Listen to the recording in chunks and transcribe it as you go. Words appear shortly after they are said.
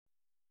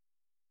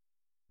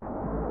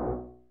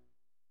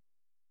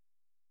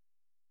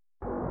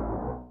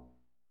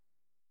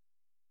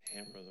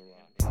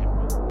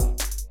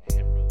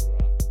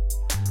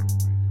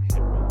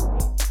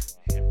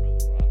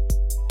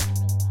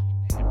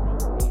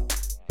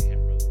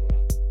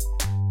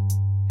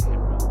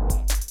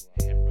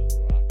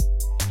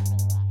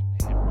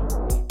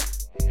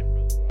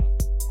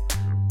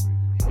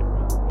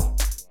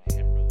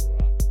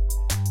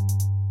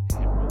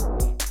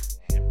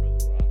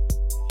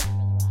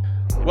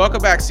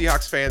Welcome back,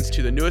 Seahawks fans,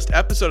 to the newest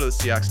episode of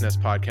the Seahawks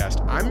Nest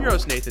podcast. I'm your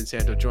host, Nathan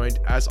Santo, joined,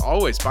 as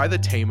always, by the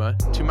Tama.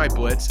 To my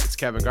blitz, it's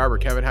Kevin Garber.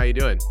 Kevin, how you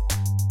doing?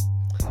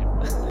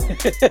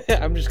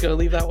 I'm just going to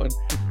leave that one.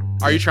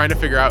 Are you trying to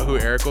figure out who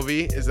Eric will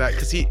be? Is that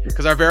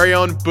because our very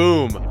own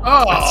Boom?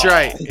 Oh, that's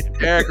right,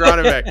 Eric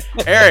Ronnebeck.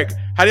 Eric,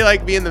 how do you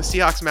like being the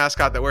Seahawks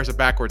mascot that wears a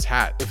backwards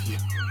hat?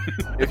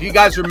 If you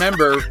guys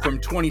remember from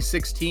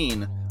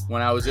 2016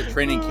 when I was at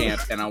training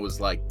camp and I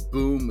was like,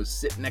 Boom was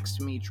sitting next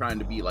to me trying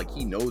to be like,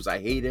 he knows I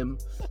hate him.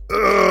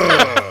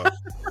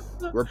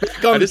 We're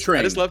back on the train.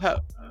 I just love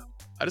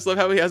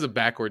how he has a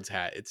backwards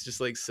hat. It's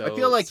just like so. I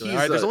feel like so,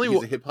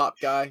 he's a hip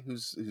hop guy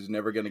who's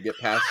never gonna get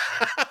past.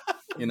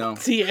 You know.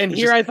 See, and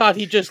here I thought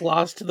he just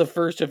lost to the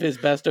first of his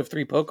best of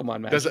 3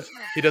 Pokemon matches.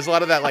 He does a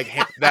lot of that, like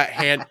that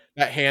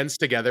hands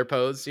together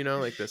pose, you know,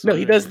 like this. No,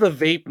 he does the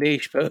vape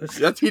nation pose.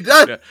 Yes, he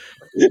does.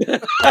 Yeah.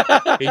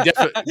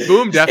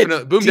 Boom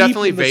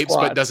definitely vapes,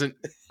 squad. but doesn't.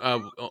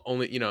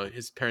 Only, you know,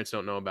 his parents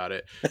don't know about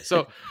it.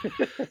 So,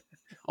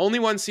 only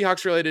one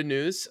Seahawks related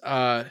news,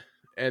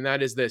 and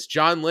that is this: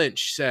 John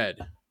Lynch said,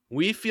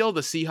 "We feel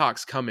the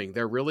Seahawks coming.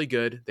 They're really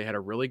good. They had a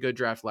really good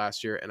draft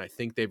last year, and I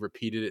think they've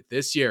repeated it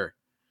this year."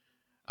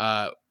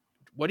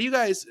 What do you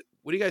guys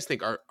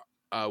think?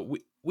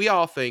 We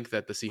all think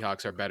that the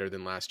Seahawks are better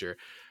than last year.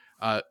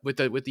 With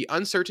the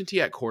uncertainty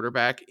at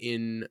quarterback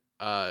in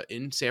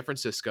San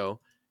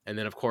Francisco, and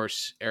then of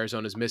course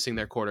Arizona's missing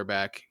their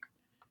quarterback,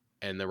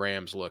 and the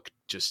Rams look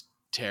just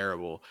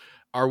terrible.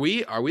 Are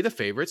we the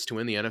favorites to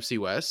win the NFC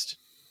West?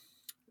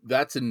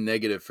 That's a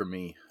negative for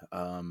me.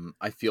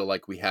 I feel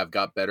like we have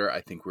got better. I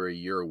think we're a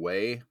year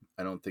away.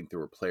 I don't think there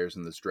were players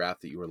in this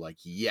draft that you were like,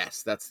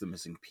 yes, that's the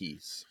missing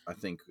piece. I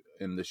think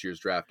in this year's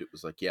draft, it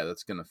was like, yeah,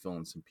 that's going to fill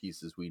in some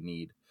pieces we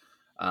need.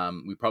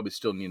 We probably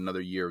still need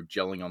another year of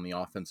gelling on the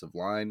offensive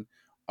line.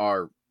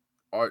 Our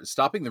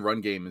stopping the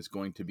run game is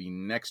going to be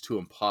next to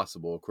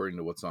impossible according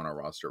to what's on our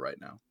roster right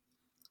now.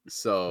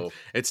 So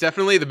it's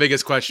definitely the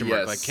biggest question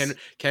mark. Yes. Like,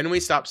 can we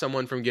stop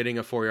someone from getting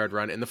a 4-yard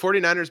run? And the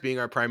 49ers being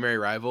our primary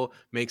rival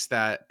makes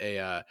that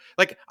a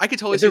like I could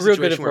totally It's see a real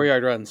good at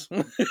 4-yard runs.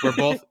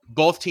 where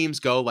both teams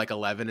go like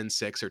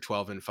 11-6 or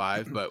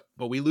 12-5,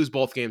 but we lose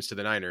both games to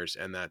the Niners,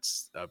 and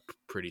that's a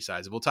pretty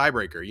sizable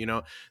tiebreaker. You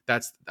know,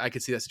 I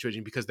could see that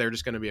situation because they're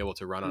just going to be able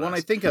to run on us.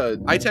 I think I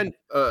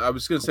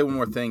was going to say one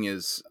more thing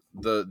is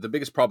the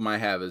biggest problem I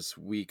have is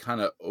we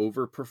kind of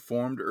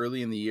overperformed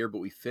early in the year, but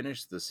we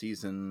finished the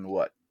season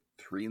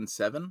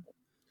 3-7,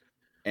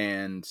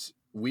 and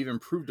we've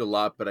improved a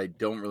lot, but I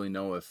don't really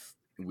know if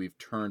we've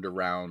turned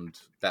around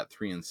that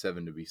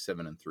 3-7 to be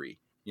 7-3.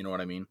 You know what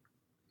I mean?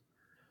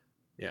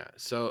 Yeah.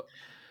 So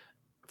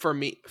for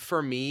me,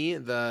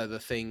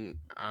 the thing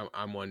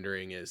I'm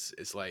wondering is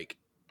like,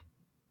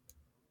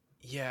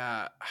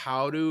 yeah,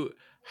 how do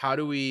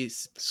we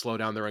slow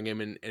down the run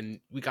game? And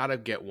we got to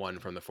get one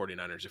from the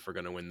 49ers if we're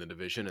going to win the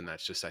division. And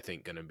that's just, I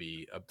think, going to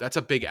be that's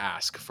a big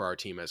ask for our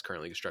team as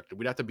currently constructed.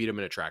 We'd have to beat them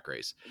in a track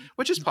race,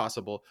 which is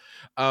possible.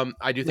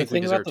 I do think we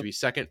deserve to be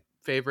second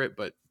favorite,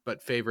 but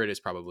favorite is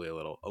probably a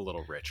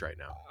little rich right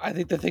now. I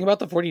think the thing about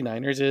the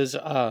 49ers is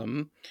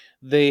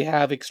they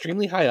have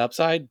extremely high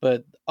upside,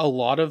 but a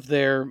lot of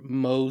their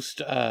most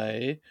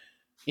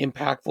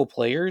impactful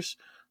players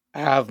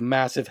have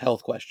massive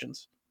health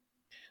questions.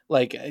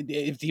 Like,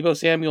 if Deebo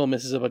Samuel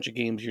misses a bunch of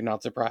games, you're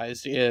not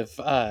surprised. If,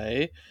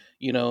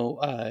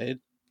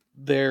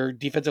 their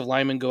defensive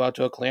linemen go out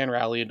to a clan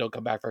rally and don't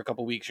come back for a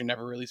couple weeks, you're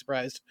never really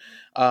surprised.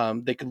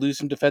 They could lose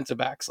some defensive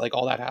backs. Like,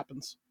 all that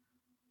happens.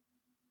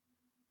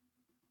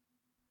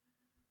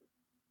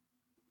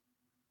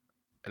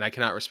 And I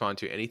cannot respond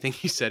to anything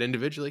you said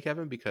individually,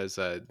 Kevin, because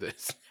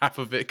half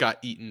of it got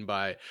eaten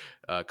by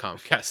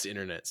Comcast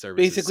internet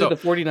services. Basically,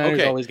 the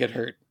 49ers always get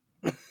hurt.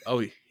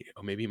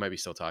 Maybe he might be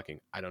still talking.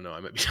 I don't know. I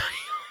might be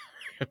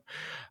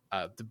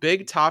talking. The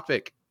big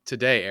topic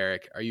today,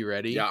 Eric, are you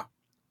ready? Yeah.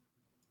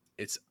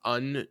 It's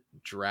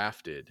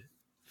undrafted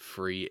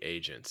free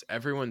agents.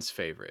 Everyone's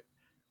favorite.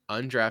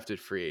 Undrafted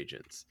free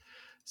agents.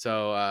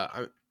 So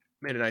I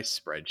made a nice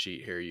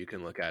spreadsheet here you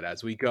can look at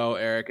as we go,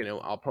 Eric, and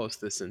I'll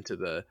post this into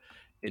the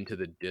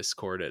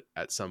Discord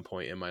at some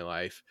point in my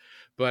life.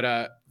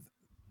 But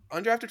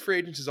undrafted free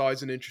agents is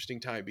always an interesting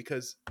time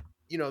because,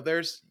 you know,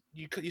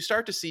 you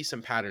start to see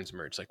some patterns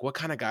emerge. Like, what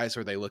kind of guys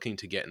are they looking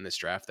to get in this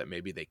draft that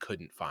maybe they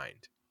couldn't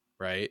find,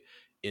 right?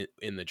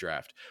 In the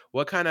draft,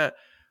 what kind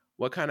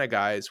of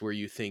guys were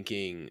you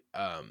thinking?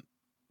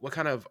 What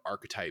kind of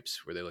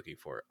archetypes were they looking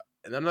for?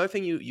 And another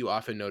thing you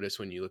often notice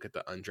when you look at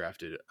the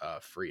undrafted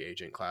free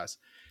agent class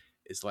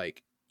is,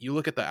 like, you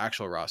look at the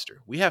actual roster.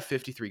 We have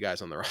 53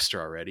 guys on the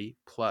roster already,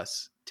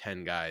 plus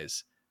 10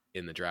 guys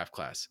in the draft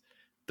class.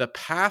 The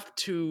path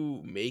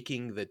to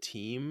making the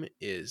team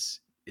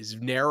is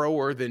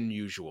narrower than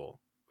usual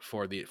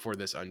for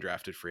this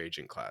undrafted free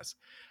agent class.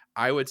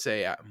 I would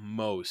say at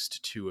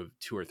most two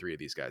or three of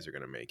these guys are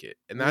going to make it,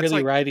 and that's really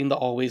like riding the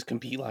always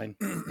compete line.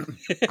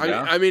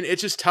 I mean,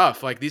 it's just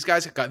tough. Like, these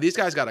guys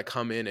got to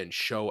come in and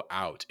show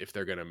out if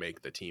they're going to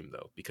make the team,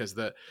 though, because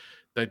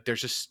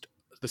there's just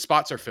the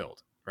spots are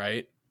filled,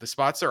 right? The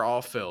spots are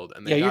all filled,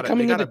 and Yeah, you're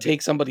coming in to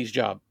take somebody's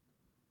job.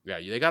 Yeah,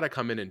 they got to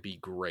come in and be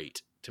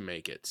great to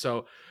make it.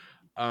 So,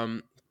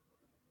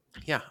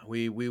 yeah,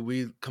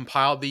 we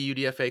compiled the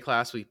UDFA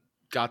class. We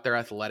got their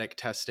athletic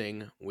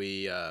testing.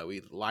 We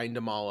lined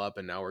them all up,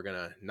 and now we're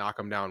gonna knock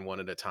them down one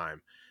at a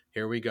time.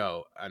 Here we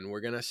go, and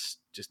we're gonna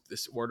just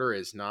this order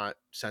is not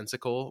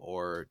sensical,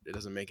 or it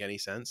doesn't make any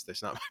sense.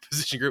 There's not my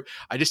position group.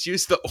 I just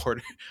used the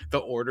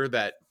order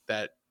that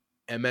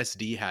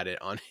MSD had it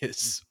on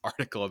his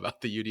article about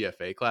the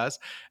UDFA class,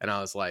 and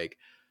I was like,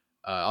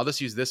 I'll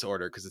just use this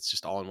order because it's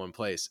just all in one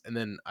place. And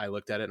then I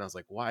looked at it and I was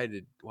like, why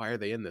are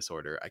they in this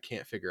order? I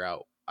can't figure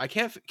out.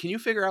 Can you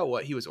figure out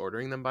what he was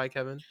ordering them by,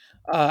 Kevin?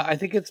 I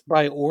think it's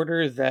by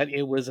order that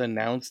it was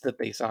announced that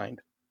they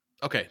signed.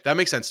 Okay, that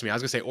makes sense to me. I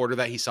was gonna say order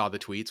that he saw the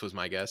tweets was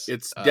my guess.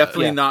 It's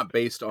definitely Yeah. not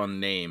based on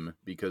name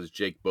because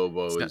Jake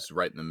Bobo It's is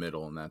right in the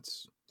middle, and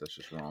that's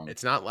just wrong.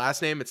 It's not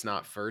last name. It's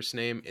not first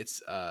name.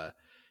 It's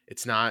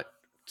not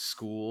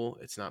school.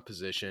 It's not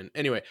position.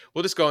 Anyway,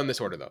 we'll just go in this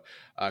order though,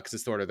 because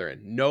it's the order they're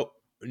in.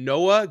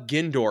 Noah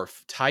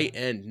Gindorf, tight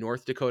end,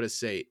 North Dakota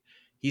State.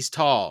 He's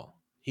tall.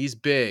 He's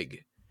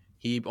big.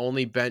 He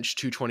only benched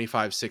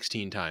 225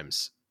 16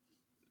 times.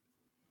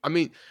 I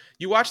mean,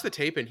 you watch the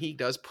tape and he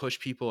does push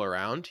people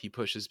around. He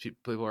pushes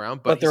people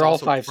around, But he's they're all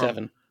also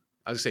 5'7".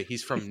 I was gonna say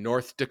he's from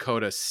North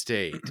Dakota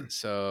State,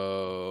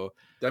 so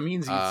That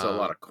means he eats a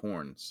lot of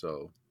corn.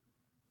 So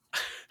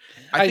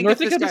I think North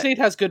Dakota State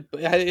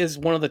is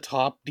one of the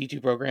top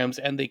D2 programs,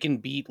 and they can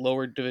beat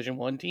lower Division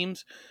 1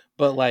 teams.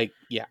 But like,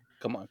 yeah,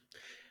 come on.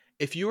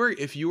 If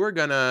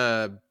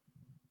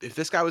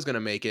this guy was gonna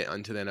make it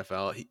onto the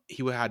NFL,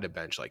 he would have had to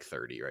bench like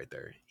 30 right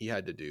there. He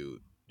had to do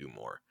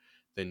more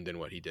than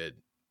what he did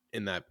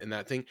in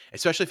that thing,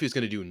 especially if he was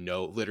going to do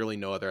literally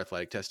no other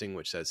athletic testing,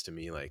 which says to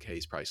me like, hey,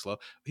 he's probably slow.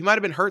 He might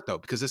have been hurt though,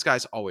 because this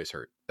guy's always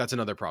hurt. That's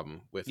another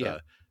problem with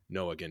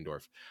Noah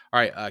Gindorf. All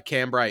right,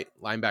 Cam Bright,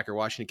 linebacker,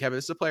 Washington. Kevin,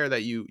 this is a player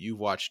that you've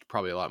watched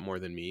probably a lot more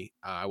than me.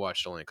 I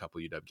watched only a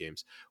couple UW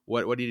games.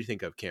 What did you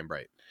think of Cam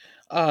Bright?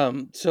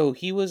 So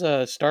he was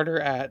a starter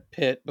at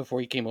Pitt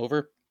before he came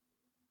over.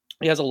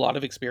 He has a lot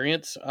of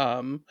experience.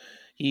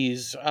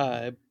 He's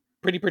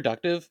pretty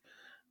productive.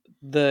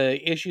 The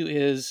issue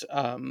is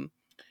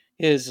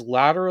his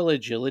lateral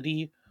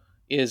agility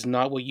is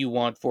not what you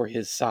want for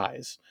his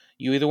size.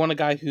 You either want a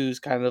guy who's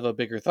kind of a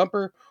bigger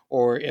thumper,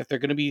 or if they're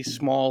going to be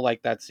small,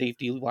 like that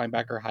safety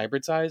linebacker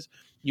hybrid size,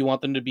 you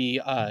want them to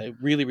be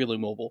really, really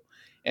mobile.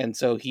 And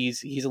so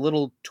he's a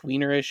little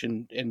tweenerish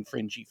and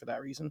fringy for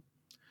that reason,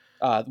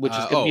 which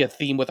is going to be a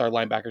theme with our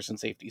linebackers and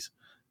safeties.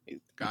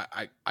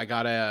 I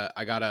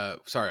gotta.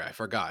 Sorry, I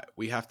forgot.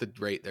 We have to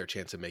rate their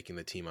chance of making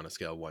the team on a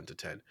scale of 1 to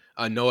 10.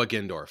 Noah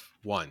Gindorf,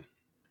 1.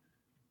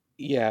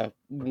 Yeah,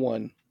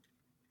 1.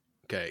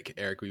 Okay,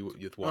 Eric, we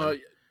with 1.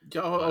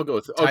 I'll go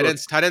with tight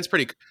end's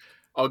pretty.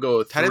 I'll go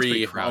with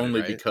 3 crowded,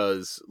 only right?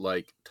 because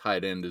like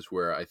tight end is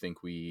where I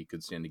think we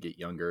could stand to get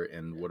younger.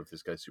 And what if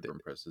this guy's super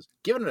impresses?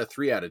 Giving it a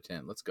 3 out of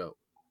 10. Let's go.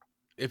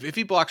 If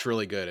he blocks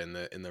really good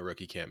in the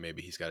rookie camp,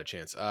 maybe he's got a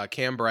chance.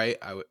 Cam Bright,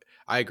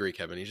 I agree,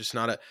 Kevin. He doesn't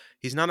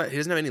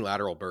have any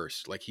lateral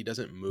burst. Like he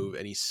doesn't move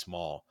any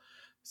small.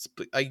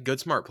 Like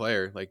good smart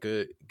player, like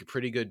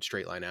pretty good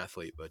straight line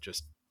athlete, but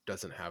just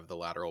doesn't have the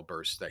lateral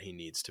burst that he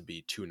needs to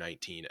be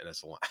 219 and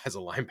as a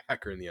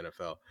linebacker in the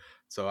NFL.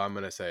 So I'm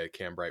gonna say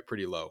Cam Bright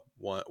pretty low.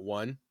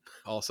 One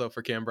also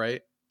for Cam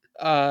Bright.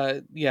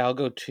 Yeah, I'll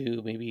go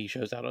 2. Maybe he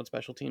shows out on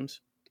special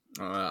teams.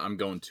 I'm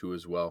going 2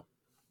 as well.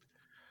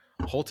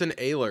 Holton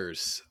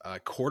Ahlers,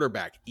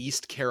 quarterback,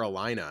 East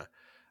Carolina.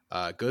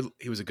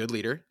 He was a good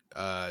leader.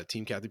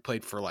 Team captain,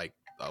 played for like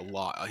a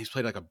lot. He's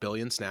played like 1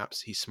 billion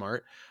snaps. He's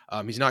smart.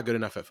 He's not good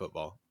enough at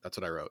football. That's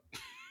what I wrote.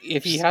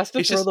 If he has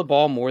to throw the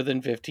ball more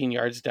than 15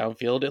 yards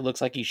downfield, it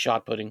looks like he's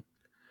shot putting.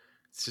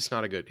 It's just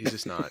not he's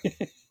just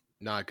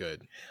not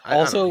good.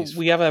 Also,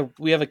 we have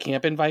a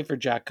camp invite for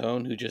Jack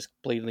Cohn, who just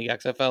played in the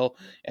XFL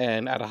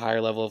and at a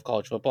higher level of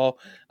college football.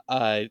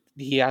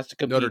 He has to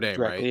compete Notre Dame,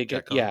 directly right?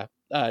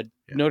 against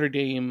Notre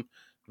Dame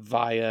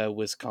via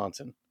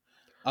Wisconsin.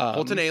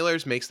 Holton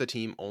Ahlers makes the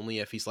team only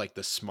if he's like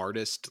the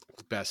smartest,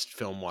 best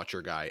film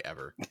watcher guy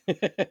ever.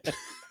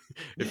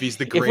 If he's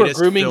the greatest, if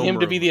we're grooming him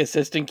to be the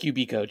assistant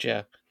QB coach,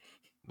 yeah.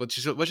 Which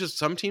is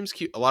some teams,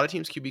 a lot of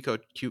teams QB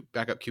coach,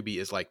 backup QB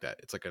is like that.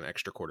 It's like an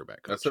extra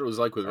quarterback coach. That's what it was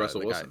like with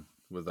Russell Wilson,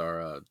 with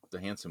our the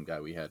handsome guy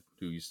we had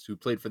who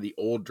played for the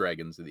old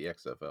Dragons of the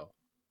XFL.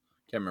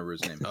 Can't remember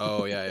his name.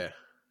 Oh yeah.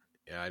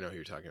 I know who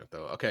you're talking about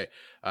though. Okay,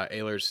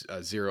 Ahlers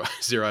 0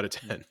 out of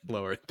 10,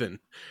 lower than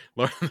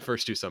the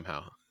first 2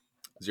 somehow.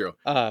 0.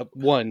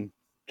 1,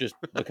 just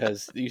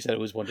because you said it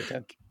was 1 to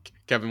 10.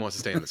 Kevin wants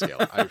to stay on the scale.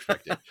 I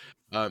respect it.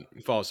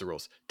 He follows the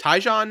rules.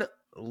 Tyjon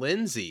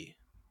Lindsey,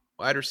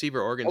 wide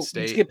receiver, Oregon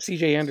State. Skip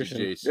CJ Anderson.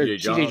 CJ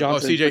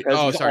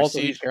Johnson.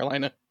 Sorry. East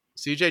Carolina.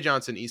 CJ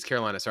Johnson, East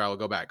Carolina. Sorry, I'll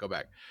go back.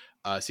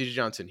 CJ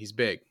Johnson, he's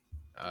big.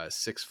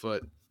 6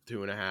 foot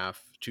 2.5,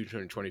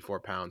 224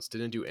 pounds.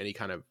 Didn't do any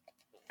kind of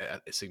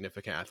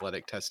significant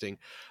athletic testing.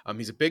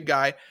 He's a big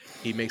guy.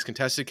 He makes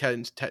contested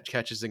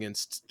catches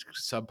against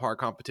subpar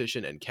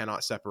competition and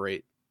cannot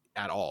separate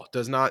at all.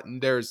 Does not.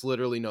 There's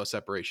literally no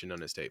separation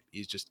on his tape.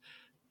 He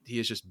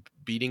is just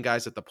beating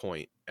guys at the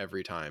point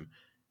every time.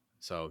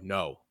 So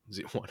no,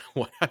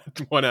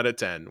 one out of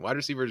 10. Wide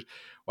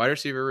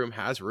receiver room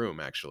has room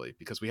actually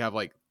because we have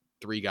like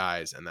 3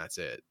 guys and that's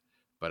it.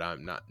 But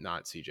I'm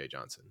not CJ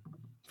Johnson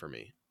for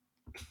me.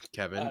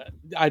 Kevin,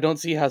 I don't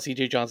see how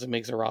CJ Johnson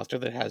makes a roster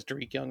that has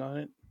Tariq Young on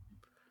it.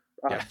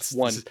 yes,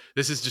 One.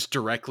 this is just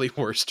directly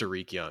worse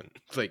Tariq Young.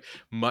 It's like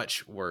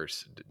much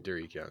worse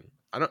Tariq Young.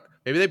 I don't.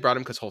 Maybe they brought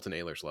him because Holton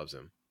Ahlers loves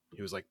him.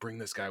 He was like, "Bring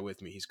this guy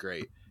with me. He's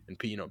great." And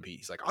Pete,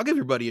 he's like, "I'll give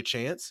your buddy a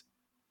chance."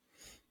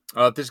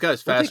 If this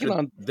guy's We're taking faster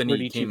on than he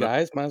 32 came up,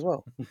 guys. Might as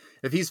well.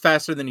 if he's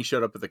faster than he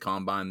showed up at the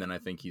combine, then I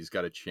think he's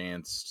got a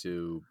chance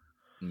to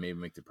maybe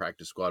make the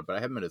practice squad. But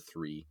I have him at a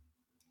 3.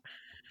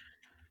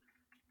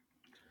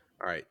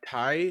 All right,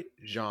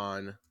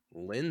 Tyjon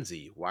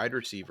Lindsey, wide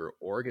receiver,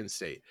 Oregon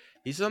State.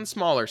 He's on the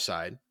smaller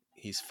side.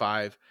 He's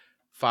 5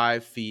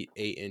 feet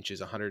 8 inches,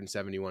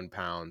 171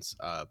 pounds.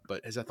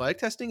 But his athletic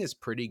testing is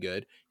pretty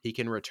good. He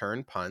can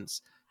return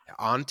punts.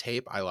 On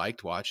tape, I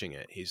liked watching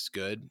it. He's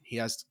good. He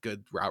has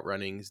good route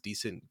running. He's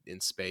decent in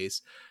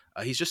space.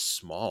 He's just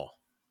small.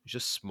 He's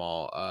just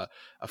small.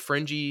 A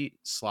fringy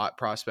slot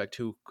prospect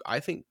who I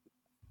think,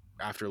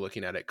 after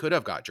looking at it, could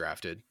have got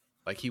drafted.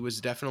 Like he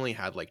was definitely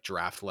had like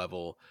draft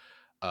level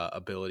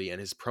ability,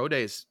 and his pro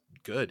days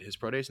good. His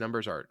pro days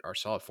numbers are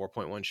solid.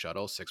 4.1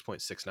 shuttle,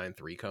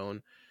 6.693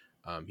 cone.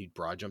 He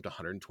broad jumped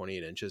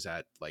 128 inches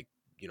at like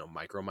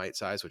micro mite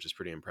size, which is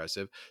pretty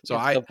impressive. So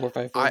It's sub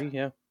 4540.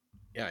 Yeah.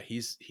 yeah,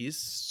 he's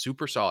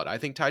super solid. I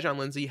think Tyjon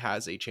Lindsey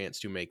has a chance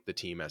to make the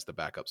team as the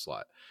backup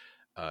slot.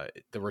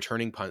 The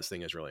returning punts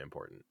thing is really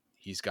important.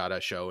 He's got to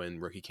show in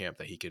rookie camp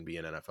that he can be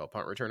an NFL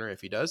punt returner.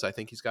 If he does, I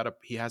think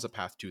he has a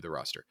path to the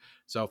roster.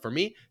 So for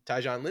me,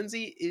 Tyjon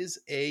Lindsey is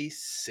a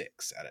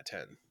 6 out of 10.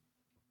 How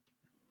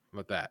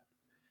about that?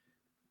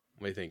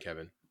 What do you think,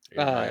 Kevin?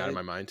 Are you out of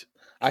my mind?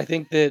 I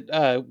think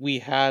that we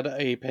had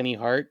a Penny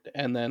Hart,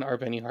 and then our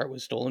Penny Hart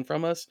was stolen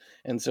from us,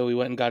 and so we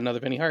went and got another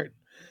Penny Hart.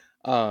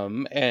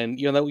 And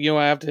what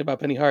I have to say about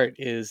Penny Hart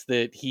is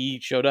that he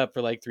showed up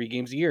for like 3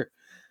 games a year,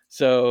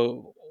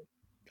 so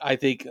I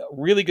think a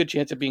really good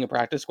chance of being a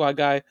practice squad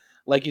guy.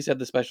 Like you said,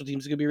 the special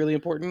teams is gonna be really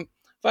important.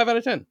 5 out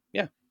of 10.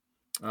 Yeah.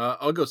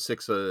 I'll go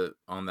 6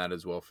 on that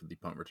as well for the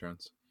punt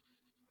returns.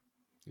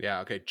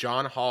 Yeah, okay.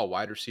 John Hall,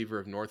 wide receiver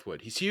of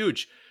Northwood. He's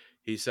huge.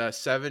 He's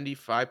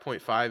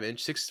 75.5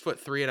 inch,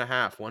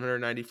 6'3.5",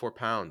 194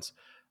 pounds.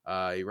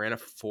 He ran a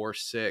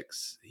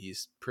 4.6.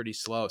 He's pretty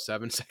slow.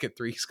 7-second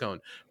 3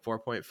 cone,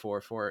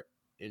 4.44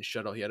 inch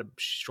shuttle. He had a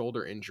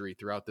shoulder injury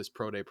throughout this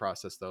pro day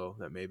process though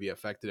that maybe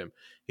affected him.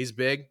 He's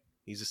big.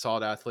 He's a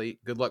solid athlete.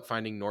 Good luck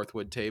finding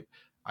Northwood tape.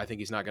 I think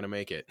he's not going to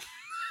make it.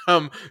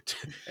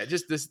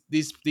 Just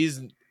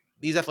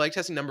these athletic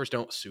testing numbers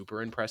don't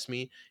super impress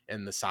me,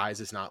 and the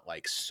size is not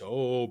like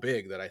so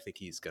big that I think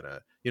he's gonna,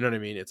 you know what I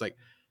mean? It's like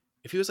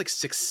if he was like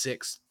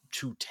 6'6",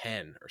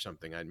 210 or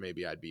something, I'd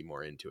be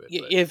more into it.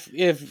 But If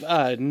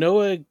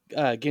Noah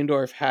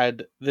Gindorf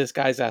had this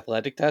guy's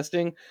athletic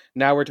testing,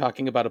 now we're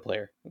talking about a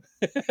player.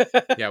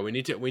 yeah,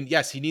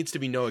 yes, he needs to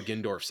be Noah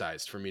Gindorf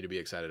sized for me to be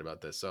excited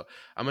about this. So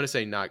I'm gonna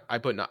say not. I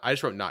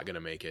just wrote not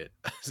gonna make it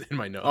in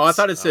my notes. Oh, I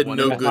thought it said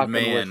no Matt good Hawk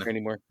doesn't work man.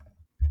 anymore.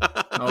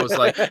 I was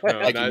like,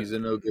 No, he's a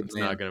no good it's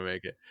man. not gonna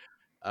make it.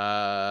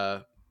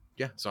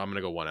 Yeah, so I'm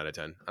gonna go 1 out of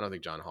 10. I don't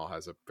think John Hall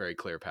has a very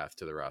clear path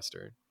to the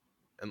roster,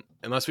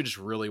 unless we just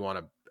really want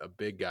a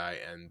big guy,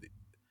 and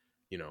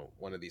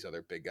one of these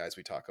other big guys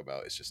we talk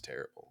about is just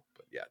terrible.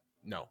 But yeah,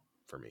 no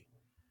for me.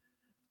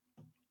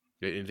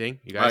 Anything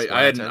you guys?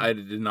 I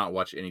did not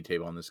watch any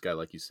tape on this guy,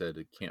 like you said.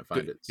 I can't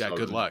find it. Yeah, so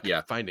good luck.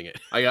 Yeah, finding it.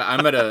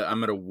 I'm at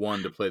a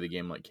 1 to play the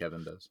game like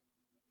Kevin does.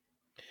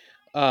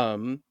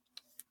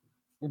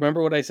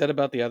 Remember what I said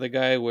about the other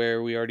guy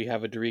where we already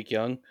have a Tariq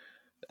Young?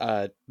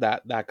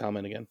 That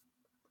comment again.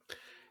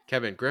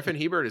 Kevin, Griffin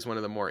Hebert is one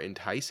of the more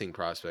enticing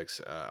prospects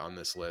on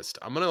this list.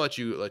 I'm gonna let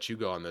you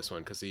go on this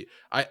one because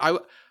I'm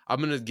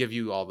gonna give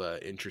you all the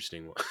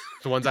interesting ones,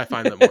 the ones I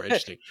find the more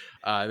interesting,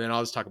 and then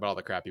I'll just talk about all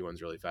the crappy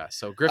ones really fast.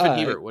 So Griffin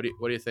Hebert, what do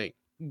you think?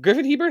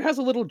 Griffin Hebert has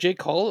a little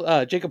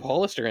Jacob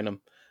Hollister in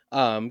him.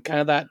 Kind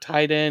of that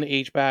tight end,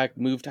 H-back,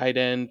 move tight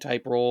end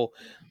type role,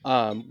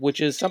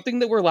 which is something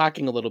that we're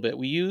lacking a little bit.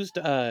 We used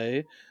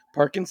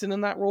Parkinson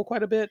in that role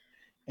quite a bit,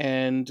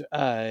 and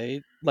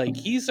like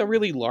he's a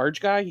really large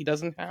guy. He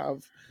doesn't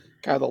have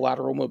kind of the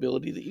lateral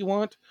mobility that you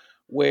want,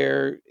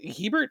 where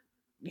Hebert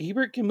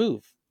can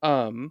move.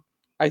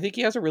 I think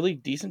he has a really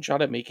decent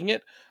shot at making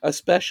it,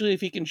 especially if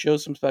he can show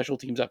some special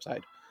teams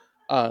upside.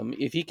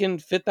 If he can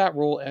fit that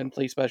role and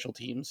play special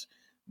teams,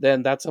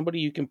 then that's somebody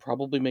you can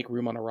probably make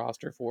room on a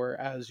roster for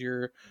as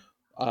your,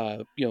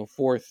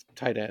 4th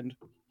tight end.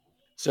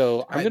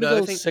 So I'm going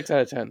to go 6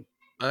 out of 10.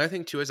 Another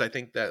thing too is I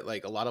think that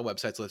like a lot of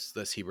websites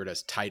list Hebert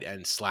as tight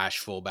end /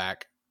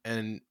 fullback,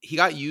 and he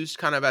got used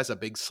kind of as a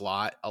big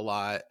slot a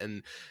lot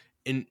and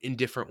in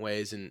different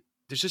ways. And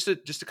there's just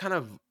a kind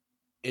of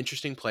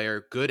interesting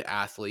player, good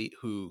athlete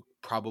who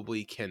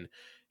probably can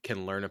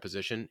learn a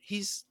position.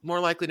 He's more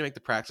likely to make the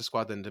practice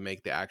squad than to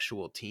make the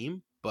actual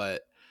team,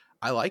 but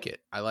I like it.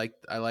 I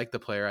like the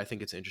player. I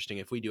think it's interesting.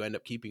 If we do end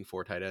up keeping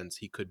 4 tight ends,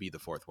 he could be the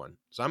 4th one.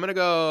 So I'm gonna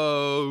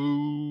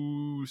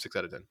go 6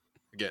 out of 10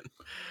 again.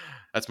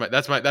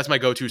 That's my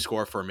go-to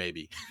score for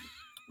maybe.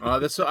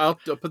 I'll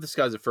put this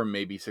guy as a firm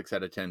maybe 6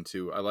 out of 10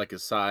 too. I like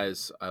his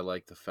size. I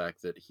like the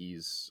fact that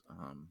he's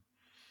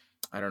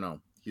I don't know.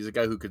 He's a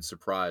guy who could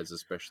surprise,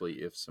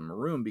 especially if some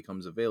room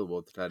becomes available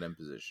at the tight end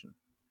position.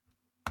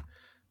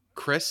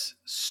 Chris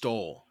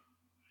Stoll,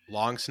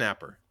 long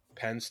snapper,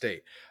 Penn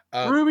State.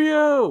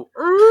 Rubio.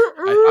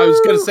 I was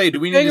gonna say, do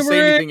we need to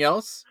say anything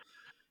else?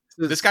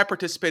 This guy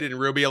participated in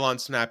Rubio on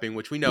snapping,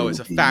 which we know is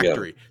a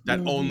factory that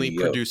only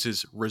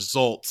produces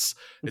results.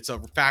 It's a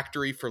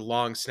factory for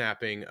long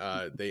snapping.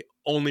 They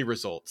only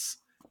results.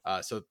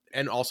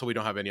 And also we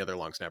don't have any other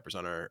long snappers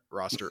on our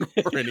roster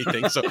or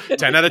anything. So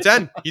 10 out of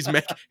 10. He's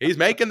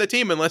making the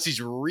team unless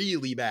he's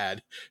really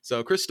bad.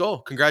 So Chris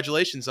Stoll,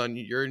 congratulations on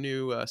your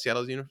new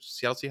Seattle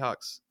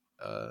Seahawks.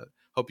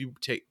 Hope you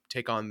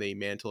take on the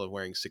mantle of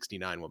wearing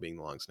 69 while being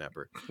the long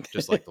snapper,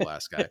 just like the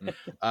last guy. 10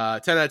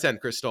 out of 10,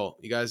 Chris Stoll.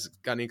 You guys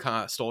got any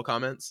Stoll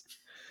comments?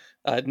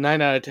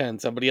 9 out of 10.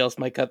 Somebody else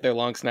might cut their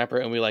long snapper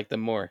and we like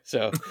them more.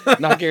 So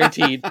not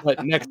guaranteed,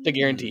 but next to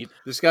guaranteed.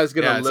 This guy's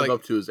going to live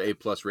up to his A+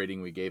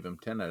 rating we gave him.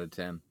 10 out of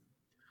 10.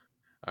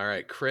 All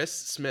right. Chris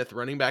Smith,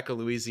 running back of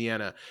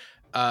Louisiana.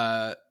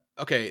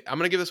 Okay, I'm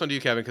going to give this one to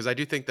you, Kevin, because I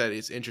do think that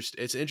it's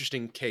an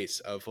interesting case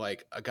of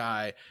like a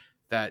guy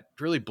that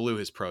really blew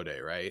his pro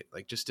day, right?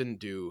 Like just didn't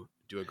do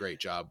a great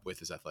job with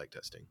his athletic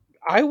testing.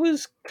 I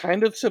was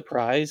kind of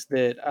surprised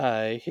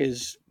that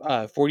his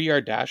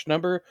 40-yard dash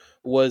number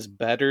was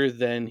better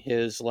than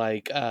his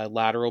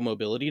lateral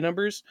mobility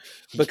numbers,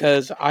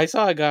 because I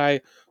saw a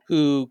guy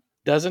who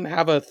doesn't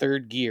have a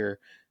third gear,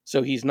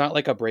 so he's not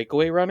like a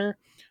breakaway runner,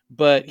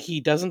 but he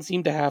doesn't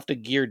seem to have to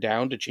gear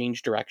down to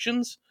change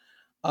directions.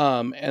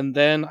 And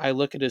then I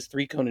look at his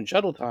 3-cone and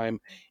shuttle time,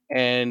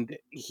 and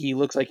he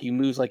looks like he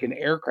moves like an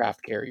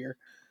aircraft carrier.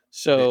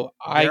 So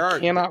I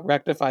cannot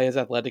rectify his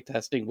athletic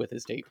testing with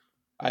his tape.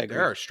 I agree.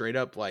 There are straight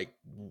up like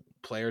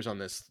players on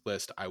this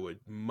list I would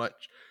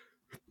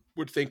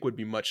think would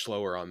be much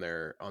slower on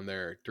their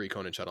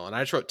 3-cone and shuttle. And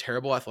I just wrote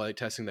terrible athletic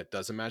testing that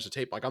doesn't match the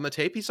tape. Like on the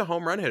tape, he's a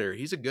home run hitter.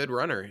 He's a good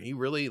runner. He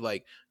really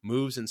like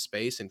moves in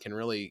space and can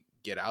really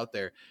get out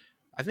there.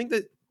 I think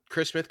that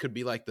Chris Smith could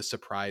be like the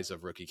surprise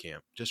of rookie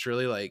camp. Just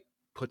really like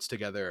puts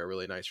together a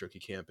really nice rookie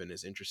camp and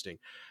is interesting.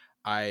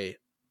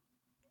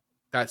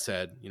 That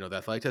said, the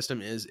athletic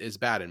testing is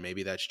bad, and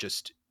maybe that's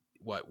just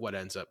what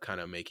ends up kind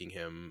of making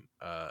him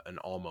an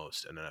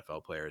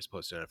NFL player as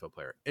opposed to an NFL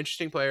player.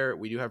 Interesting player.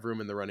 We do have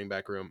room in the running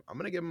back room. I'm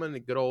going to give him a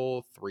good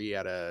old 3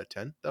 out of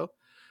 10, though.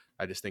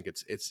 I just think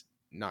it's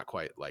not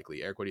quite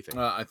likely. Eric, what do you think?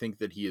 I think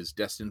that he is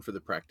destined for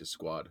the practice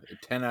squad. A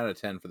 10 out of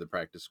 10 for the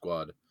practice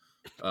squad.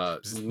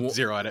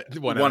 0 out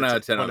of 1 out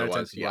of 10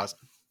 otherwise. Yeah.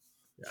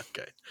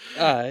 Okay.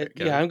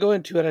 Yeah, I'm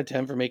going 2 out of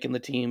 10 for making the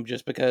team,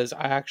 just because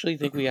I actually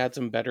think we had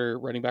some better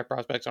running back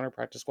prospects on our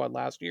practice squad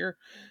last year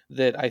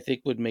that I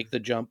think would make the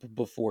jump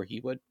before he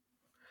would.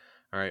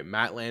 All right,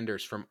 Matt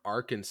Landers from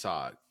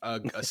Arkansas,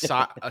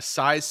 a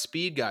size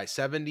speed guy,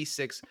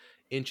 76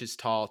 inches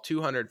tall,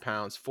 200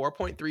 pounds,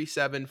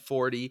 4.37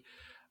 40,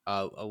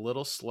 a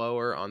little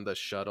slower on the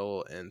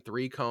shuttle and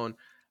 3-cone.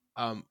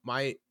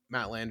 My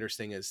Matt Landers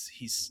thing is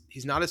he's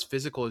not as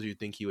physical as you'd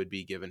think he would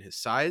be given his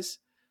size.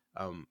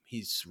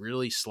 He's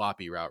really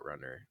sloppy route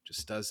runner.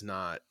 Just does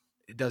not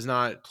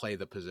play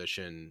the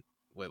position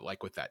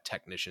with that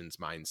technician's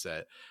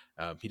mindset.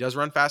 He does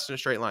run fast in a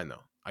straight line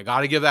though. I got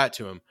to give that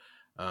to him.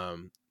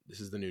 This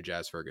is the new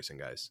Jazz Ferguson,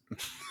 guys.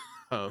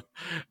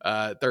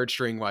 Third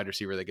string wide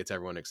receiver that gets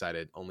everyone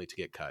excited, only to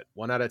get cut.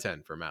 1 out of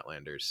 10 for Matt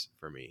Landers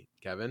for me.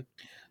 Kevin?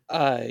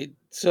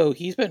 So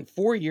he spent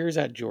 4 years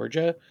at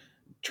Georgia,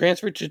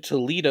 transferred to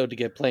Toledo to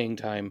get playing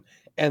time,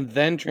 and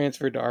then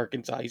transferred to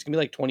Arkansas. He's gonna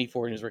be like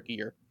 24 in his rookie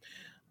year.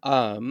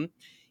 The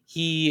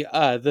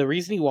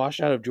reason he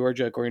washed out of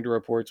Georgia, according to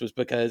reports, was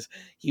because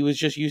he was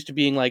just used to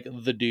being like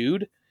the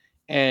dude,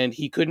 and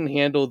he couldn't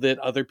handle that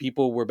other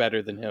people were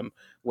better than him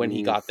when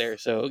he got there.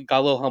 So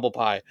got a little humble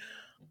pie.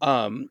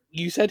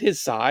 You said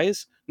his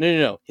size?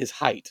 No, his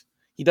height.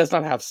 He does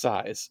not have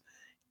size.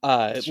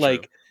 Trey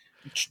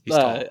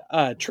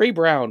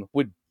Brown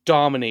would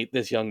dominate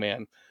this young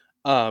man,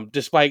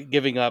 despite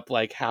giving up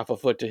like half a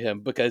foot to him,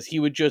 because he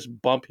would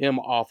just bump him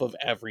off of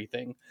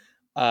everything.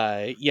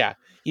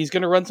 He's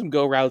going to run some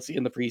go routes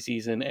in the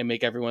preseason and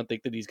make everyone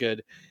think that he's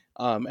good.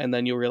 And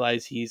then you'll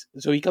realize he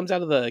comes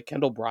out of the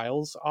Kendall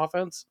Briles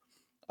offense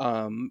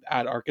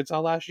at Arkansas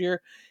last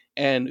year.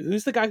 And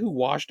who's the guy who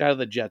washed out of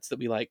the Jets that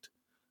we liked,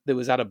 that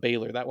was out of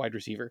Baylor, that wide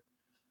receiver?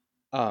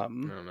 I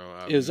don't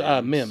know. It was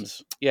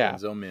Mims. Yeah.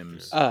 Denzel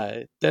Mims.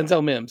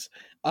 Denzel Mims.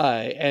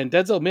 And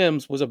Denzel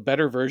Mims was a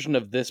better version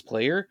of this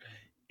player,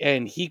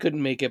 and he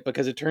couldn't make it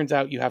because it turns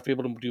out you have to be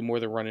able to do more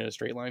than run in a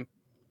straight line.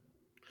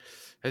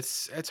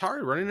 It's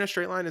hard. Running in a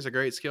straight line is a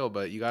great skill,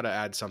 but you got to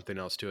add something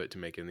else to it to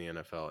make it in the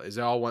NFL. Is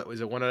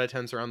it 1 out of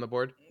 10 around the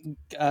board?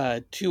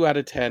 2 out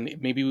of 10.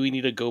 Maybe we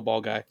need a go ball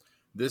guy.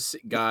 This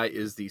guy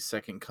is the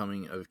second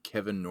coming of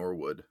Kevin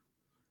Norwood.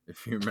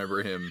 if you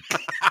remember him.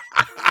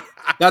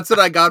 That's what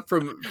I got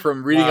from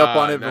reading up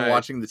on it and Nice.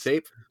 watching the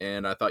tape,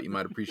 and I thought you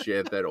might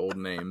appreciate that old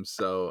name.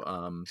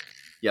 So,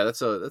 yeah,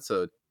 that's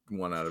a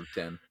 1 out of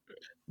 10.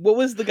 What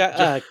was the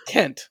guy?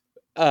 Kent,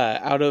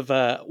 out of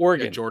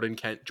Oregon. Yeah, Jordan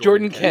Kent.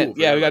 Jordan Kent.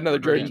 Ooh, Yeah, forgot we got about another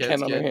Jordan Jordan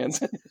Kent's Kent on our kid.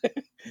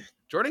 hands.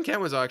 Jordan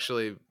Kent was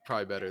actually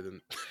probably better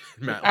than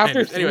Matt After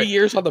Landers. 3 Anyway,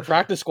 years on the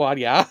practice squad,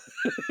 yeah.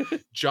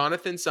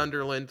 Jonathan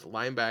Sunderland,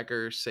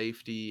 linebacker,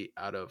 safety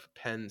out of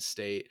Penn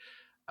State.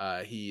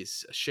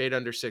 He's a shade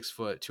under 6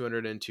 foot,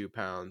 202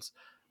 pounds.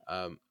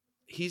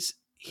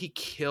 He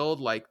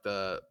killed like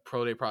the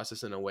pro day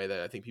process in a way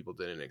that I think people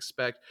didn't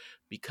expect,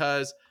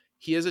 because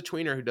he is a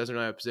tweener who doesn't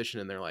have a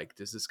position, and they're like,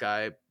 does this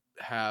guy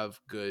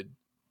have good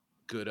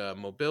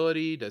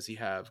mobility? Does he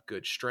have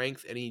good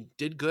strength? And he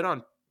did good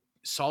on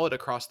solid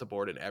across the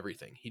board in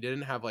everything. He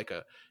didn't have like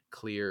a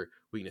clear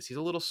weakness. He's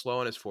a little slow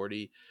on his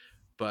 40,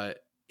 but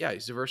yeah,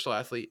 he's a versatile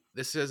athlete.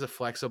 This is a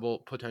flexible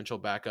potential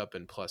backup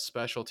and plus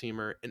special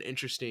teamer, an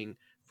interesting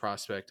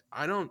prospect.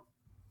 I don't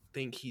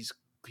think he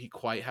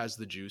quite has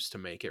the juice to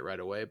make it right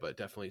away, but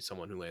definitely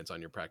someone who lands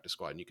on your practice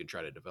squad and you can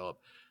try to develop.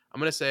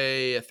 I'm gonna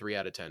say a 3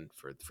 out of 10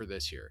 for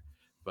this year,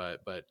 but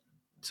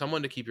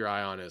someone to keep your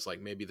eye on is like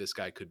maybe this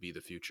guy could be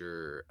the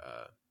future.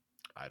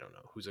 I don't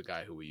know who's a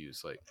guy who we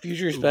use like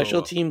Future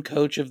special team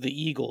coach of the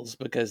Eagles,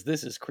 because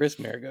this is Chris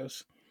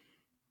Maragos.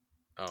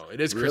 Oh, it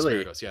is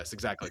Really? Chris Maragos. Yes,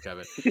 exactly,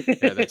 Kevin.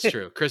 Yeah, that's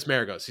true. Chris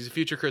Maragos. He's a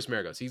future Chris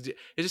Maragos. It's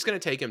just going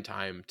to take him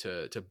time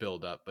to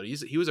build up, but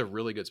he was a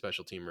really good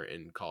special teamer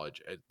in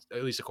college,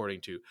 at least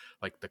according to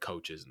like the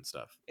coaches and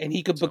stuff. And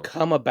he could So-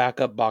 become a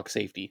backup box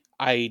safety.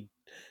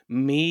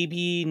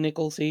 Maybe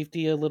nickel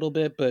safety a little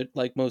bit, but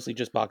like mostly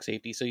just box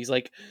safety. So he's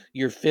like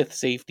your fifth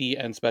safety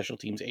and special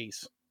teams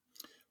ace.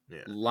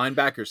 Yeah.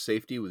 Linebacker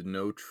safety with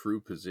no true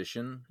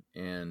position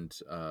and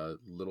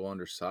little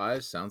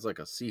undersized. Sounds like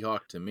a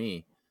Seahawk to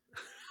me.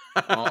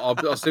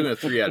 I'll stick with a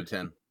 3 out of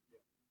 10.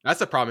 That's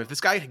the problem. If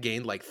this guy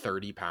gained like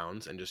 30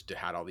 pounds and just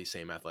had all these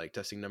same athletic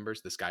testing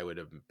numbers, this guy would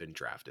have been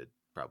drafted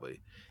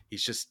probably.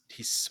 He's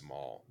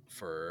small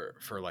for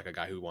like a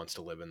guy who wants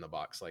to live in the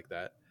box like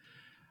that.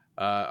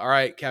 All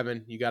right,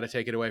 Kevin, you got to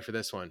take it away for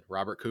this one.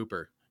 Robert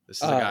Cooper. This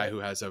is a guy who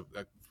has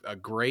a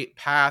great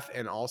path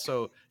and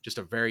also just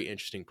a very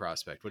interesting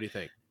prospect. What do you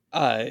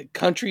think?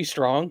 Country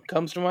Strong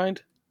comes to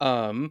mind.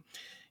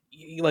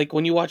 Like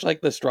when you watch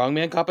like the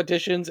strongman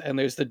competitions, and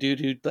there's the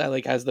dude who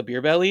like has the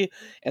beer belly,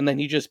 and then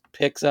he just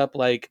picks up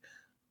like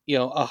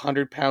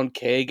 100-pound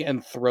keg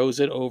and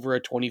throws it over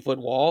a 20-foot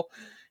wall,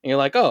 and you're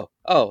like, oh,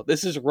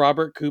 this is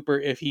Robert Cooper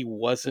if he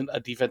wasn't a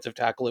defensive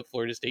tackle at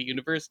Florida State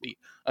University.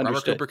 Understood.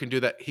 Robert Cooper can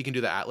do that. He can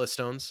do the Atlas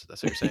Stones.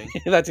 That's what you're saying.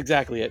 That's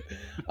exactly it.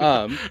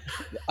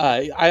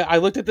 I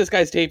looked at this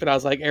guy's tape and I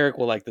was like, Eric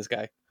will like this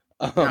guy.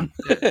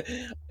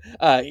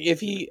 If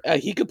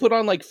he could put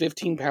on like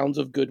 15 pounds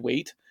of good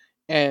weight.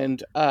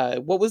 And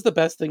what was the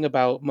best thing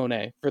about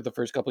Monet for the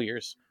first couple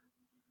years?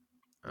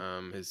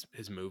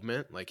 His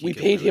movement, like we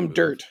paid him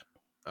dirt.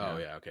 Oh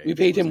yeah, okay. We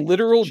paid him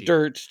literal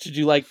dirt to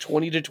do like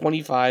 20 to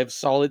 25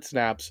 solid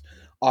snaps,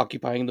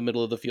 occupying the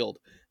middle of the field.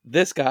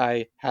 This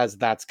guy has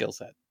that skill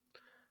set.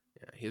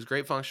 Yeah, he has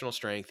great functional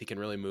strength. He can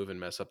really move and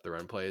mess up the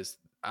run plays.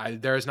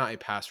 There is not a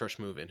pass rush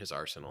move in his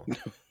arsenal.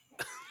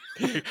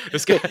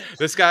 This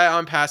guy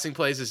on passing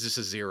plays is just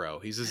a zero.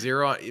 He's a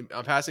zero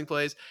on passing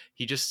plays.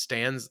 He just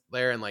stands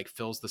there and like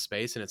fills the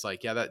space, and it's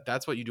like, yeah,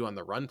 that's what you do on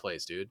the run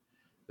plays, dude.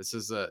 This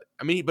is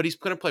but he's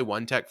gonna play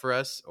one tech for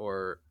us,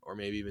 or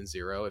maybe even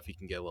zero if he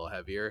can get a little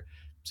heavier.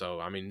 So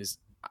I mean,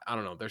 I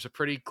don't know. There's a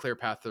pretty clear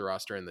path to the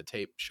roster, and the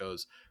tape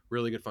shows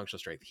really good functional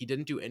strength. He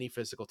didn't do any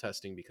physical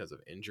testing because of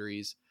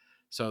injuries.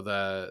 So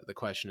the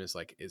question is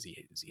like, is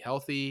he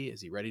healthy? Is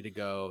he ready to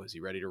go? Is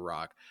he ready to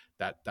rock?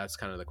 That's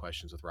kind of the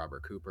questions with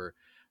Robert Cooper.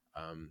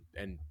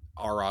 And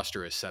our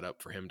roster is set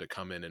up for him to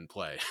come in and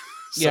play.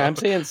 So, yeah, I'm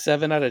saying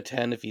 7 out of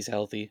 10 if he's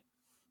healthy.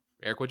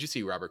 Eric, what'd you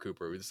see Robert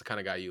Cooper? This is the kind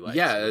of guy you like.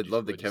 Yeah, so I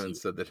love that Kevin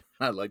said that.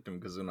 I liked him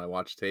because when I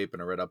watched tape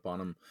and I read up on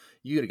him,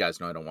 you guys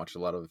know I don't watch a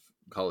lot of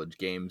college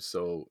games.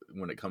 So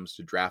when it comes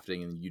to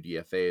drafting and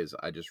UDFAs,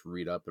 I just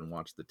read up and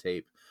watch the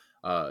tape,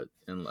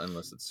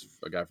 unless it's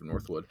a guy from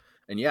Northwood.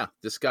 And yeah,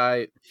 this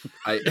guy,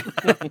 I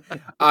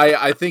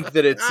think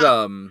that it's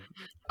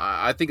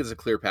I think it's a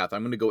clear path.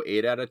 I'm going to go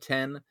 8 out of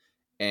 10,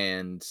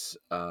 and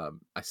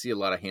I see a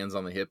lot of hands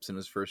on the hips in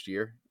his first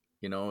year.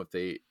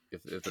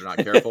 If they're not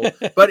careful.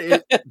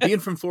 But being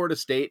from Florida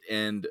State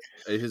and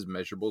his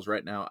measurables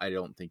right now, I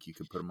don't think you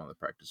could put him on the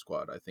practice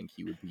squad. I think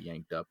he would be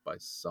yanked up by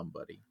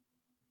somebody.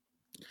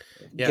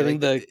 Yeah, getting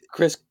the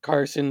Chris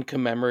Carson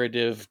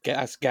commemorative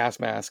gas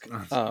mask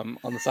on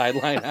the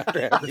sideline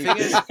after every. The thing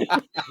is,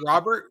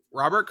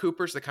 Robert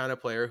Cooper's the kind of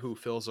player who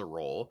fills a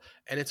role,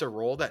 and it's a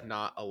role that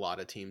not a lot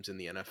of teams in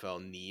the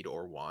NFL need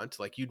or want.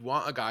 Like, you'd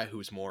want a guy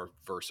who's more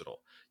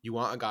versatile. You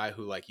want a guy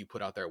who, like, you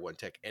put out there at one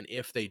tick, and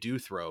if they do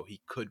throw, he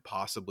could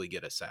possibly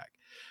get a sack.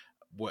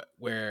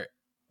 Where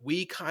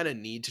we kind of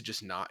need to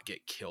just not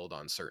get killed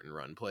on certain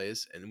run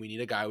plays, and we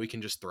need a guy we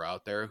can just throw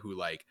out there who,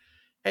 like,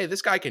 hey,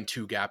 this guy can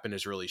two gap and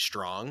is really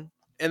strong.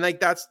 And like,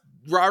 that's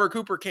Robert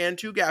Cooper can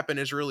too. Gap and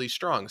is really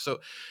strong. So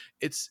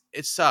it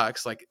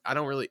sucks. Like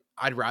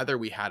I'd rather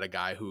we had a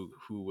guy who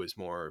was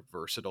more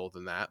versatile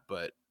than that.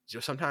 But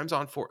just sometimes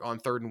on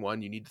 3rd and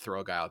 1, you need to throw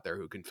a guy out there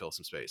who can fill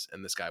some space,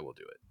 and this guy will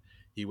do it.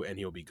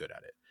 He'll be good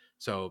at it.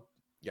 So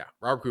yeah,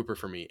 Robert Cooper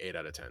for me, 8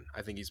 out of 10.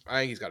 I think he's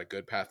got a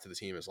good path to the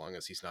team as long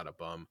as he's not a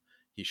bum.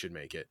 He should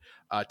make it.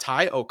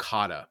 Ty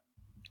Okada,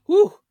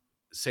 Woo.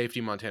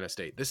 safety, Montana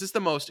State.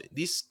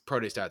 These pro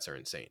day stats are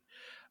insane.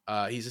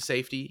 He's a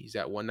safety. He's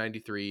at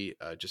 193,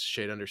 just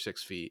shade under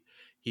 6 feet.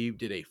 He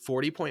did a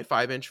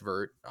 40.5-inch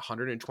vert,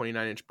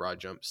 129-inch broad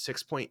jump,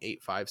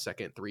 6.85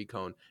 second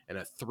 3-cone, and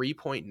a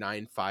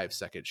 3.95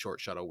 second short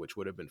shuttle, which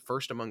would have been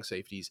first among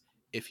safeties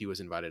if he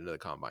was invited into the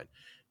combine.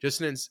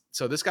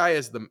 So this guy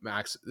is the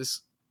max.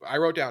 I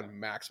wrote down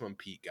maximum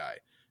peak guy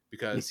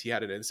because he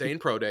had an insane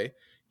pro day.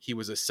 He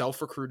was a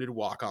self-recruited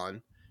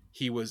walk-on.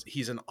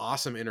 He's an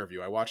awesome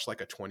interview. I watched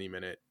like a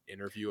 20-minute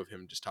interview of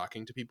him just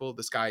talking to people.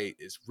 This guy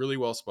is really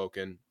well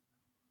spoken,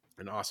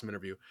 an awesome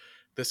interview.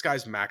 This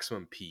guy's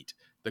maximum Pete.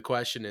 The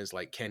question is,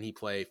 like, can he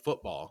play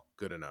football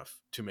good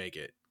enough to make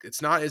it?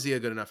 It's not, is he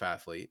a good enough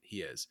athlete?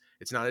 He is.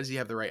 It's not, does he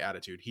have the right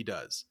attitude? He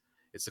does.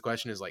 It's the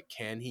question is, like,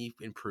 can he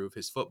improve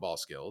his football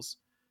skills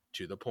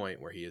to the point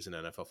where he is an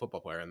NFL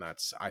football player? And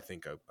that's, I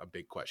think, a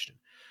big question.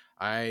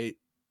 I'm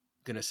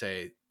going to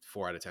say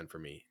 4 out of 10 for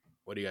me.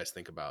 What do you guys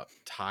think about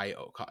Ty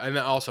Okada? And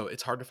then also,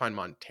 it's hard to find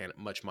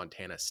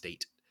Montana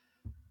State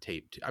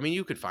tape. I mean,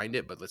 you could find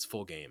it, but it's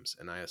full games.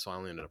 And so I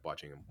only ended up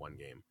watching him one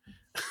game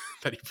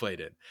that he played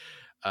in.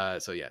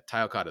 So yeah,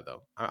 Ty Okada,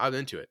 though. I'm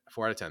into it.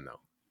 4 out of 10, though.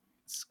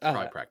 It's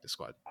probably practice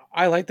squad.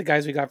 I like the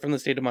guys we got from the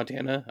state of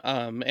Montana.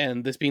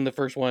 And this being the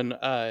first one,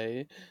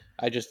 I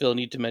just feel a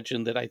need to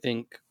mention that I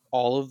think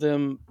all of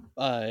them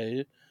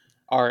are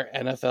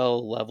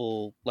NFL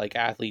level like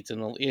athletes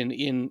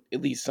in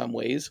at least some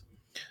ways.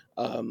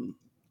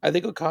 I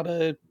think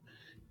Okada,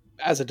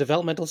 as a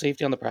developmental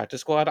safety on the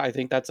practice squad, I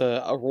think that's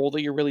a role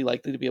that you're really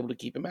likely to be able to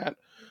keep him at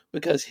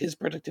because his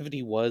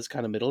productivity was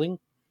kind of middling.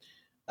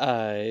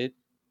 I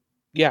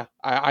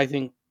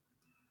think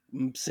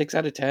 6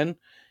 out of 10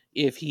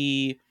 if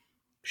he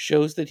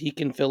shows that he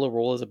can fill a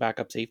role as a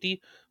backup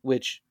safety,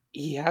 which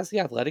he has the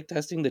athletic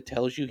testing that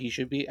tells you he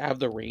should have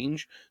the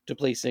range to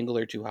play single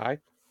or too high,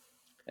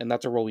 and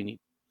that's a role we need.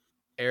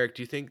 Eric,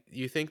 do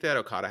you think that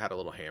Okada had a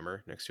little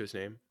hammer next to his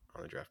name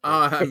on the draft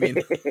board? I mean,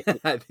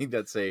 I think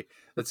that's a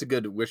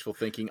good wishful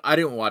thinking. I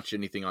didn't watch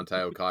anything on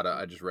Ty Okada.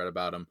 I just read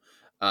about him.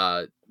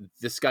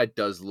 This guy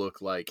does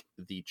look like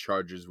the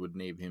Chargers would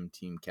name him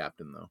team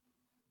captain, though.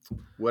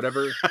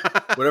 Whatever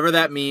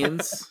that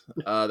means,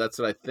 that's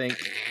what I think.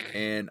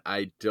 And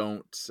I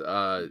don't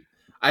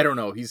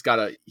know. He's got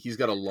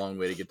a long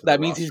way to get to. That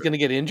means he's going to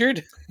get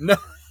injured. No,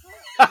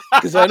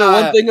 because I know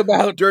one thing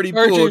about dirty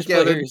Chargers pool,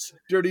 Kevin. players.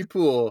 Dirty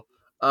pool.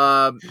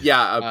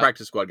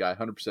 Practice squad guy,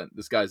 100%.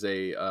 This guy's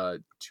a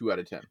 2 out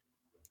of 10.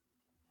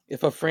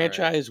 If a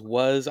franchise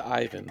was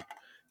Ivan,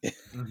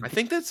 I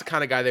think that's the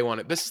kind of guy they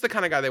want. This is the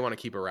kind of guy they want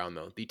to keep around,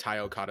 though. The Ty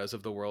Okadas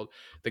of the world,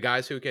 the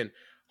guys who can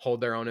hold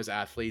their own as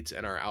athletes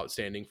and are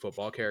outstanding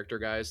football character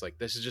guys. Like,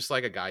 this is just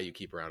like a guy you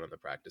keep around on the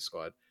practice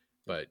squad.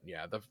 But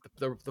yeah,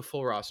 the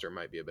full roster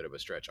might be a bit of a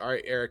stretch. All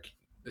right, Eric,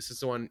 this is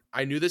the one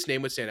I knew this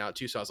name would stand out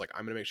to you, so I was like,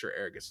 I'm gonna make sure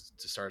Eric gets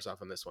to start us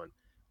off on this one.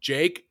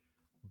 Jake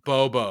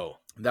Bobo.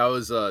 That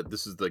was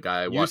this is the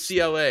guy I watched.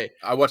 UCLA.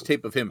 I watched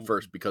tape of him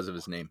first because of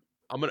his name.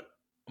 I'm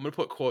gonna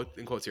put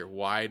quotes here.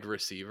 Wide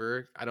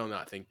receiver. I do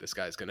not think this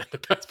guy's gonna end the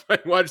best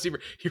playing wide receiver.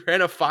 He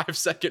ran a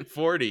 5-second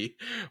 40.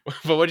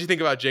 But what do you think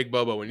about Jake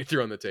Bobo when you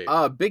threw on the tape?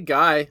 Big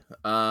guy.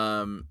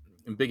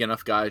 Big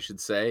enough guy, I should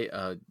say.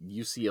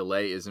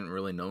 UCLA isn't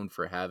really known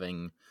for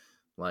having,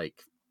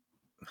 like,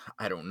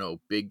 I don't know,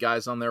 big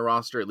guys on their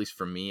roster. At least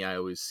for me, I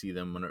always see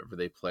them whenever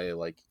they play,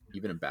 like,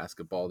 even in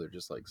basketball, they're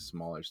just like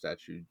smaller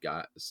statured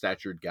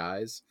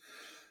guys.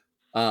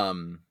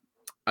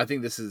 I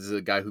think this is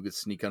a guy who could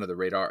sneak under the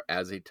radar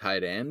as a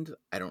tight end.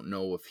 I don't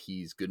know if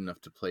he's good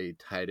enough to play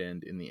tight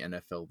end in the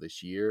NFL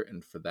this year,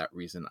 and for that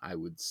reason, I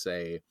would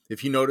say,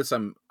 if you notice,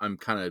 I'm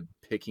kind of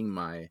picking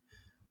my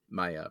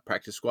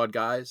practice squad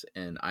guys,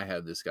 and I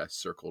have this guy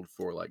circled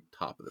for like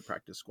top of the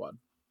practice squad.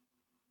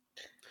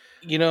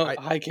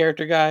 High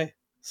character guy,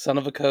 son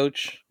of a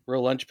coach,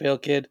 real lunch pail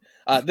kid.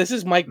 This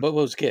is Mike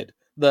Bobo's kid,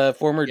 the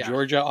former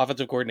Georgia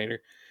offensive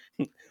coordinator.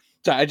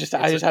 So I just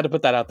had to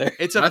put that out there.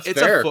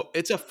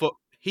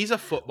 He's a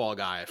football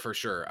guy for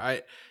sure.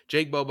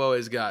 Jake Bobo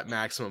has got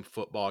maximum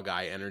football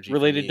guy energy.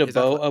 Related to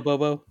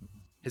Bobo.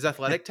 His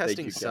athletic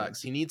testing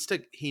sucks. He needs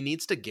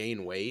to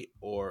gain weight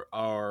or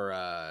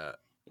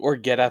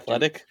get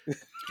athletic.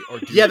 Or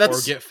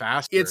get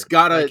faster. It's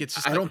gotta.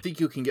 I don't think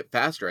you can get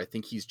faster. I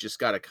think he's just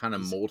got to kind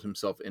of mold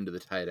himself into the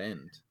tight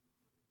end.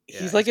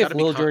 He's like if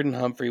Will Jordan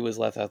Humphrey was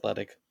less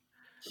athletic.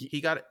 And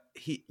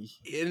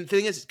the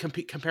thing is,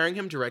 comparing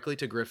him directly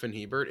to Griffin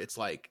Hebert, it's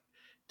like,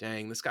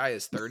 dang, this guy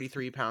is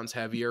 33 pounds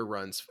heavier,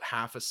 runs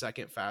half a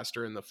second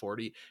faster in the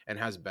 40, and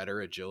has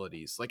better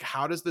agilities. Like,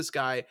 how does this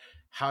guy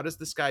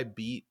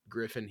beat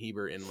Griffin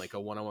Hebert in like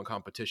a one-on-one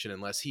competition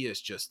unless he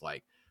is just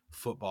like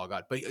football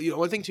god. But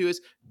one thing too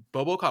is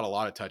Bobo caught a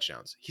lot of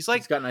touchdowns. He's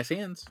got nice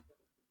hands.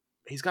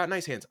 He's got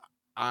nice hands.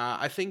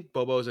 I think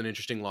Bobo is an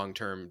interesting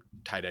long-term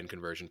tight end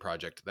conversion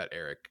project. That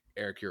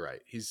Eric, you're right.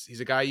 He's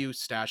a guy you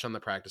stash on the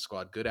practice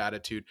squad. Good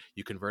attitude.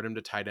 You convert him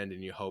to tight end,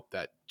 and you hope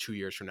that 2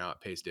 years from now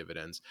it pays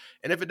dividends.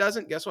 And if it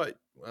doesn't, guess what?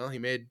 Well, he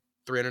made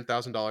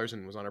 $300,000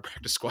 and was on our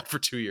practice squad for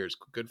 2 years.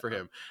 Good for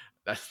him.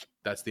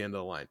 That's the end of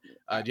the line.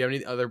 Do you have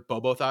any other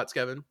Bobo thoughts,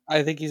 Kevin?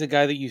 I think he's a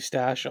guy that you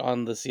stash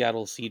on the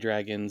Seattle Sea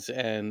Dragons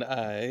and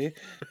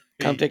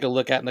come take a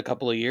look at in a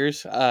couple of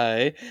years.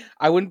 I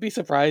wouldn't be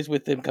surprised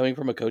with him coming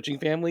from a coaching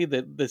family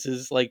that this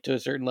is like to a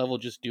certain level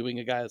just doing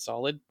a guy a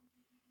solid.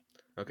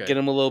 Okay. Get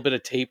him a little bit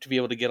of tape to be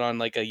able to get on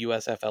like a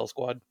USFL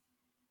squad.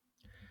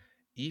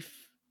 Next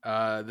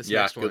one.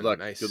 Good luck.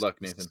 Nice. Good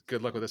luck, Nathan.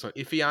 Good luck with this one.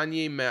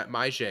 Ifeanyi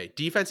Maije,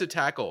 defensive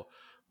tackle,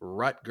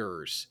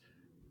 Rutgers.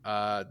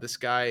 This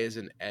guy is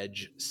an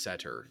edge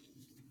setter.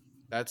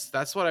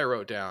 That's what I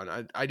wrote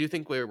down. I do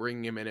think we're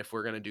bringing him in if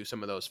we're going to do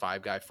some of those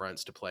 5-guy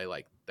fronts to play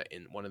like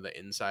one of the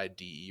inside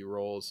DE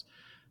roles.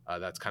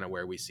 That's kind of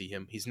where we see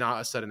him. He's not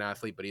a sudden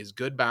athlete, but he has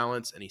good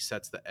balance and he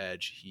sets the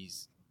edge.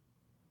 He's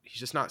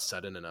just not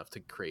sudden enough to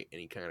create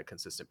any kind of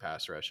consistent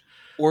pass rush.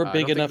 Or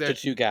big enough to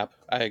 2 gap.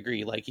 I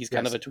agree. Like he's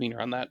kind of a tweener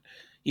on that.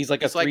 He's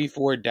like a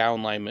 3-4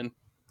 down lineman.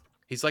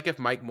 He's like if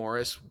Mike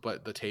Morris,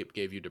 but the tape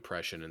gave you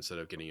depression instead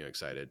of getting you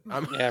excited.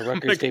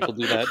 Rutgers tape will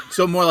do that.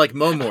 So more like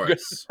Mo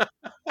Morris.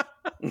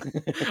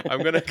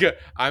 I'm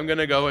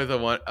gonna go with a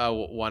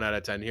 1 out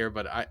of 10 here,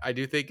 but I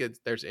do think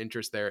there's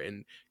interest there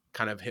in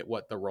kind of hit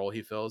what the role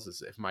he fills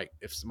is. If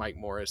Mike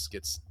Morris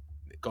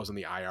goes on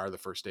the IR the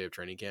first day of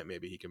training camp,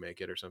 maybe he can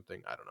make it or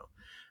something. I don't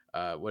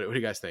know. What do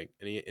you guys think?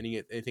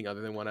 Anything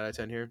other than 1 out of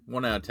 10 here?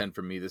 1 out of 10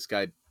 for me. This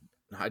guy,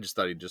 I just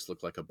thought he just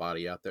looked like a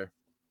body out there.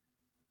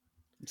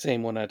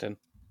 Same 1 out of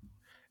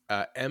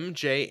 10.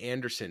 MJ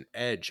Anderson,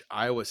 edge,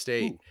 Iowa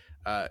State.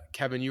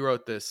 Kevin, you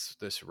wrote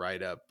this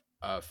write up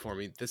for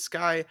me. This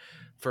guy,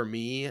 for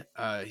me,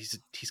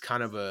 he's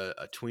kind of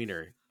a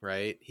tweener,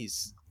 right?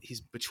 He's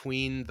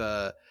between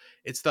why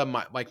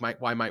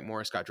Mike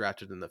Morris got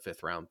drafted in the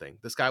 5th round thing.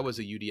 This guy was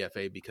a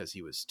UDFA because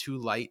he was too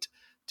light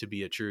to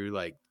be a true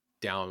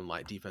down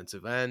light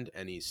defensive end,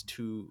 and he's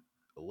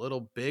a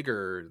little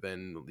bigger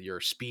than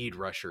your speed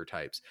rusher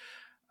types.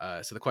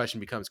 So the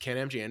question becomes, can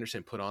MJ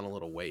Anderson put on a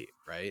little weight,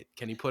 right?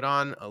 Can he put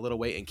on a little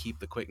weight and keep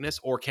the quickness,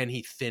 or can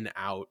he thin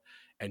out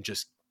and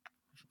just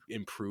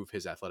improve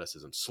his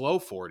athleticism? Slow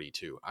 40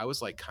 too. I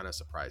was kind of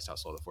surprised how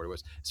slow the 40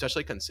 was,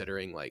 especially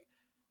considering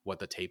what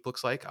the tape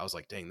looks like. I was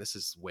like, dang, this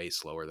is way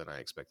slower than I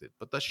expected.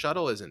 But the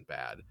shuttle isn't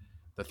bad.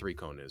 The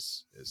 3-cone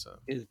is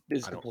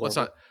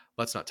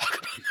let's not talk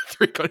about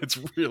the 3-cone. It's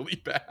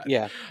really bad.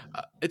 Yeah.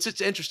 It's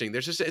just interesting.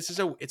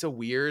 It's a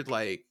weird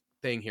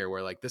thing here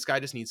where this guy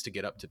just needs to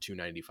get up to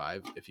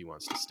 295 if he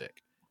wants to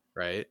stick,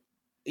 right?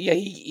 Yeah,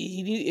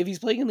 he if he's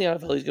playing in the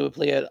NFL, he's going to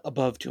play at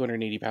above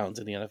 280 pounds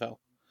in the NFL.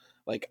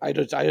 I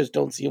just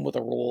don't see him with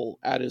a role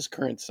at his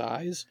current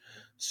size.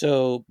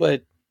 So,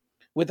 but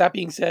with that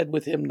being said,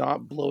 with him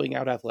not blowing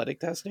out athletic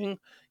testing,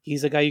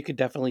 he's a guy you could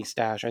definitely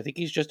stash. I think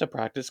he's just a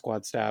practice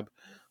squad stab.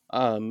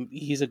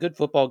 He's a good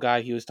football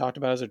guy. He was talked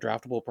about as a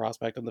draftable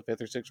prospect in the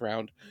 5th or 6th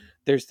round.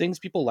 There's things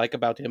people like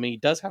about him, and he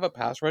does have a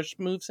pass rush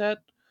moveset.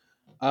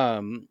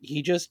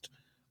 He just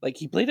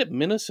he played at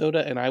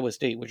Minnesota and Iowa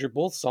State, which are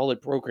both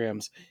solid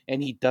programs,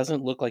 and he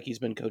doesn't look like he's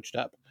been coached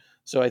up.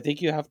 So I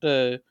think you have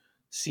to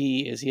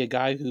see, is he a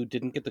guy who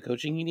didn't get the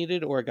coaching he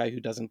needed, or a guy who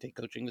doesn't take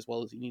coaching as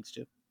well as he needs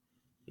to?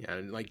 Yeah,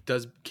 and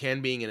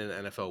can being in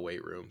an NFL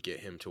weight room get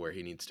him to where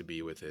he needs to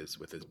be with his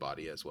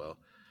body as well?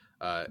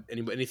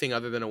 Anything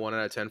other than a 1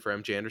 out of 10 for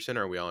MJ Anderson,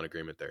 or are we all in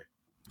agreement there?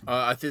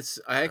 I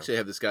actually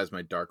have this guy as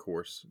my dark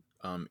horse.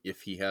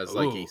 If he has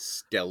a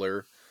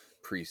stellar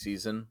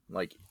preseason,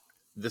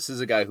 this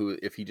is a guy who,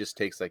 if he just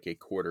takes a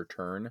quarter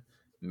turn,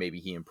 maybe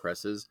he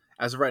impresses.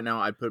 As of right now,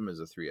 I'd put him as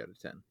a 3 out of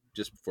 10,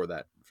 just for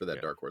that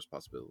dark horse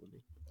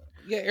possibility.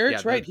 Yeah,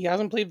 Eric's right. He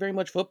hasn't played very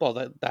much football.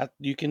 That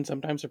you can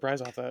sometimes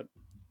surprise off that.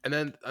 And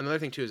then another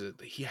thing too is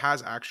that he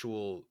has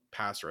actual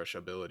pass rush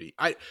ability.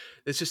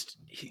 It's just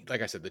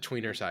like I said, the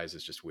tweener size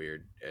is just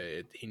weird.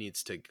 He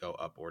needs to go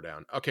up or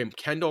down. Okay,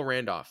 Kendall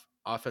Randolph,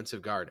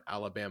 offensive guard,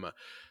 Alabama.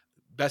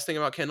 Best thing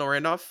about Kendall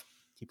Randolph,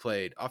 he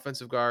played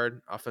offensive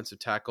guard, offensive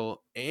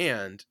tackle,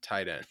 and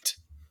tight end.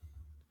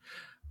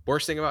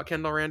 Worst thing about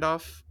Kendall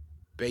Randolph,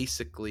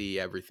 basically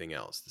everything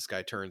else. This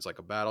guy turns like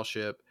a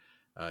battleship.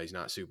 He's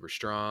not super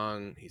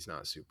strong. He's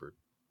not super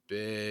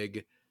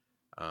big.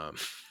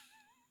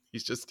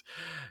 He's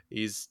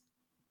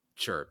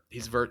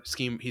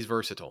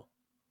versatile.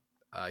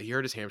 He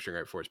hurt his hamstring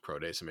right before his pro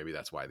day, so maybe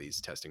that's why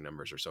these testing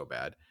numbers are so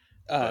bad.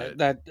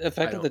 That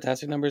affected the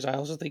testing numbers. I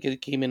also think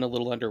it came in a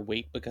little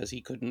underweight because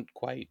he couldn't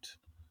quite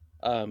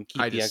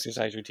keep the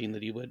exercise routine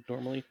that he would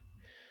normally.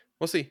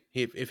 We'll see.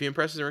 If he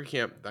impresses in rookie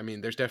camp, I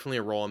mean, there's definitely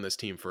a role on this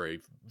team for a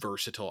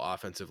versatile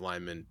offensive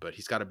lineman, but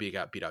he's got to beat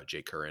out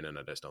Jake Curran, and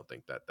I just don't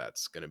think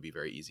that's going to be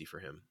very easy for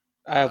him.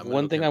 I have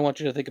one thing I want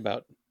you to think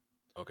about.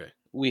 Okay.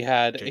 We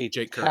had a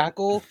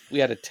tackle. We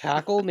had a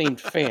tackle named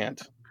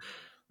Fant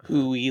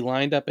who we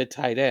lined up at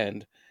tight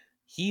end.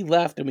 He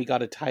left and we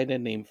got a tight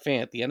end named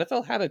Fant. The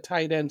NFL had a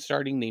tight end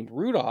starting named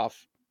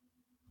Rudolph.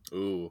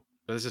 Ooh.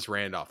 But this is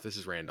Randolph. This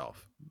is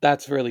Randolph.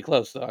 That's really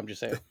close, though. I'm just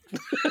saying.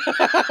 All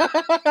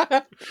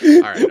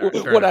right,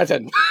 fair 1 out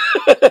enough.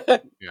 of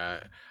 10.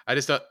 Yeah, I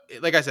just don't,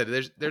 like I said,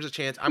 there's a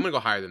chance I'm gonna go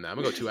higher than that. I'm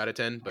gonna go 2 out of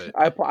 10, but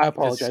I because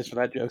apologize for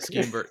that joke.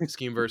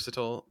 scheme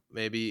versatile,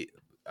 maybe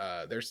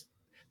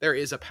there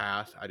is a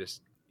path.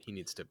 He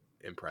needs to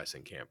impress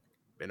in camp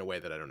in a way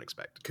that I don't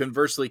expect.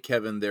 Conversely,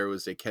 Kevin, there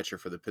was a catcher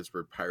for the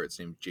Pittsburgh Pirates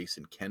named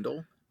Jason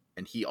Kendall,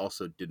 and he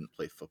also didn't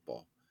play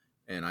football.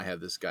 And I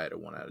have this guy at a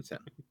 1 out of 10.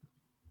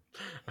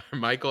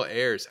 Michael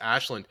Ayers,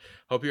 Ashland.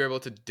 Hope you're able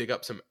to dig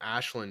up some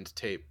Ashland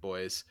tape,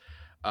 boys.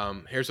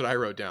 Here's what I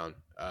wrote down.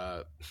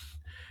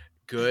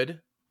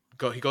 Good.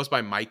 He goes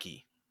by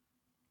Mikey.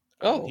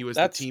 He was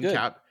that's the team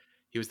good.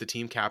 He was the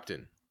team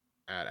captain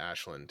at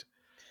Ashland.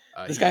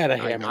 This guy had a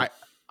hammer.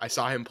 I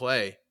saw him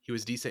play. He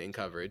was decent in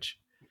coverage,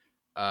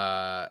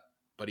 but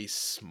he's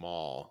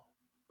small,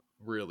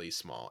 really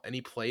small, and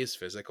he plays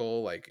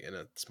physical, like in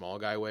a small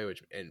guy way,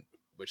 which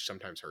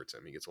sometimes hurts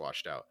him. He gets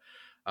washed out.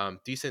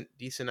 Decent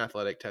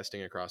athletic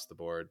testing across the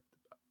board.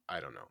 I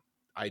don't know.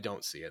 I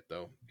don't see it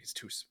though. He's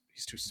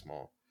too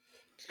small.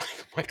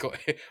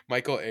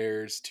 Michael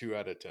Ayers, 2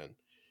 out of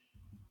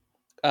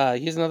 10.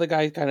 He's another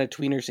guy, kind of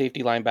tweener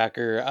safety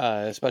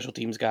linebacker, special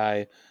teams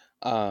guy.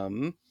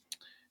 I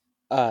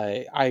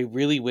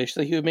really wish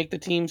that he would make the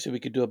team so we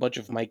could do a bunch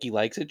of Mikey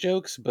likes it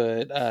jokes,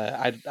 but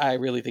I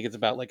really think it's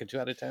about like a 2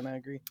 out of 10. I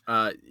agree.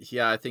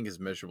 Yeah, I think his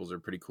measurables are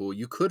pretty cool.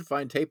 You could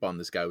find tape on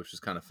this guy, which is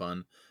kind of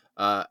fun.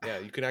 Yeah,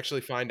 you can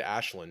actually find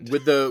Ashland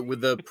with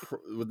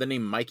the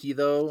name Mikey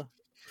though.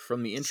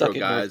 From the intro,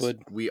 guys,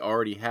 Northwood. we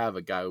already have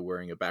a guy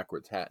wearing a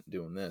backwards hat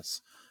doing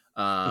this,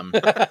 with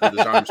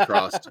his arms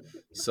crossed.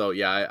 So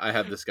yeah, I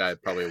have this guy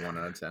probably a 1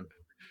 out of 10.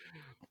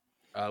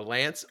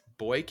 Lance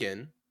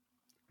Boykin.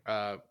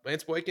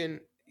 Lance Boykin,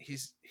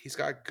 he's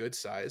got good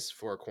size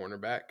for a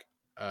cornerback.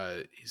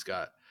 He's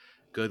got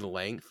good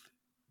length,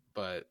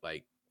 but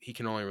like he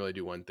can only really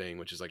do one thing,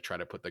 which is like try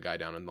to put the guy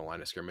down in the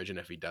line of scrimmage. And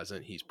if he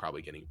doesn't, he's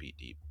probably getting beat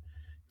deep.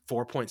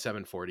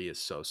 4.740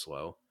 is so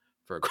slow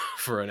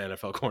for an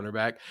NFL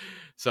cornerback.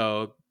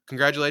 So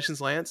congratulations,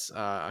 Lance.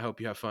 I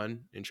hope you have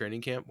fun in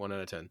training camp. 1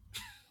 out of 10.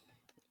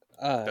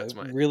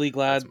 Really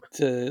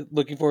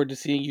looking forward to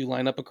seeing you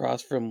line up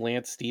across from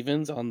Lance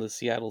Stevens on the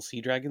Seattle Sea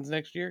Dragons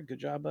next year. Good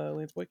job,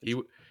 Lance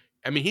Boykin.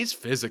 He's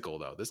physical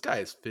though. This guy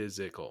is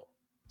physical.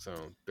 So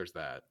there's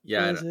that.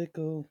 Yeah,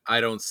 physical.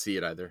 I don't see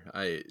it either.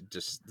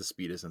 The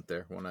speed isn't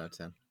there. 1 out of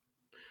 10.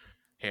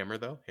 Hammer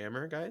though,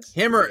 guys.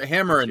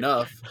 Hammer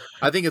enough.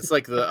 I think it's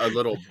like a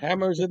little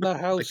hammers in the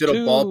house, like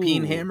little ball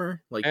peen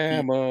hammer. Like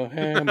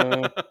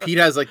hammer. Pete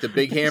has like the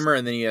big hammer,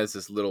 and then he has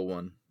this little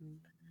one,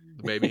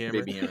 the baby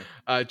hammer. Baby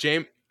hammer.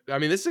 James. I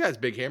mean, this guy's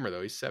big hammer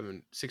though. He's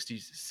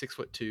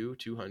 6'2",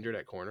 200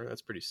 at corner.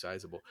 That's pretty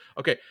sizable.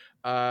 Okay,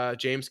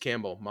 James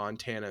Campbell,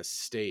 Montana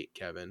State.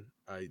 Kevin,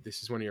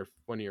 this is one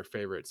of your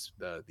favorites.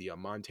 The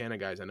Montana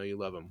guys. I know you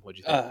love them. What'd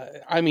you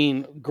think? I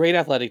mean, great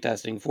athletic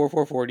testing.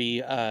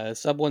 4.40,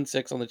 sub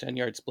 1.6 on the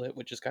 10-yard split,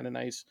 which is kind of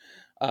nice.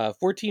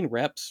 14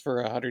 reps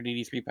for a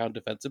 183-pound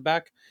defensive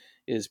back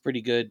is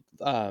pretty good.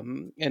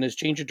 And his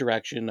change of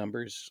direction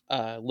numbers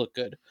look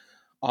good.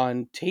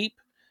 On tape,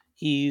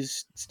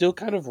 he's still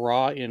kind of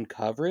raw in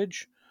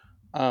coverage,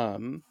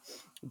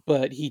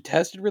 but he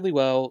tested really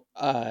well.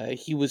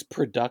 He was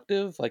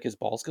productive, like his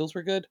ball skills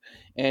were good,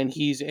 and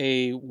he's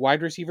a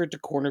wide receiver to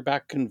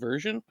cornerback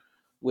conversion,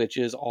 which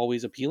is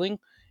always appealing.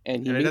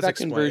 And he made that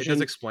conversion. It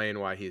does explain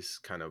why he's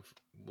kind of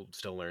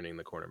still learning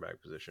the cornerback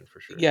position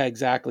for sure. Yeah,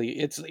 exactly.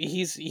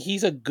 He's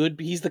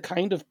the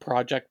kind of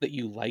project that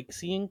you like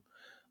seeing.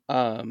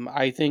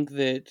 I think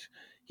that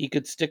he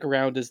could stick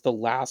around as the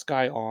last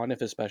guy on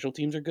if his special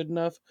teams are good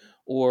enough,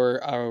 or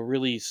a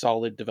really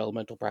solid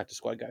developmental practice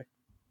squad guy.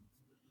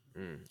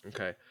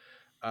 Okay.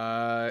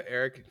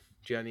 Eric,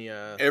 Jenny,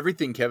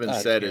 everything Kevin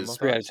said is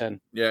 3 out of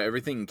 10. Yeah,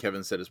 everything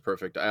Kevin said is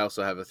perfect. I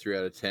also have a 3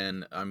 out of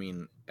 10. I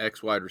mean,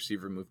 ex wide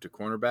receiver moved to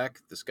cornerback.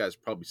 This guy's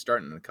probably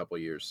starting in a couple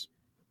of years.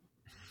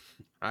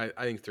 I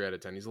think 3 out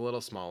of 10. He's a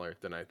little smaller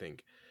than I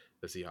think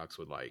the Seahawks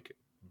would like,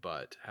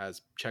 but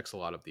checks a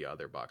lot of the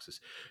other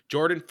boxes.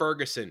 Jordan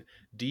Ferguson,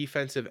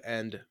 defensive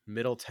end,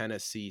 Middle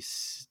Tennessee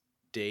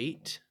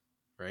State.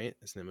 Right?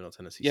 Isn't it Middle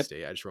Tennessee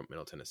State? I just wrote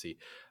Middle Tennessee.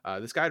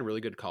 This guy had really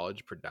good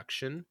college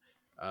production,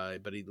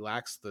 but he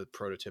lacks the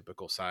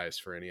prototypical size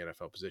for any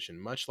NFL position.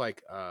 Much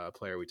like a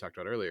player we talked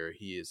about earlier,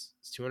 he is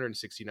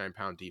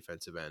 269-pound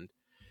defensive end.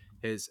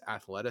 His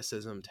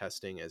athleticism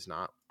testing is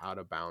not out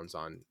of bounds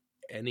on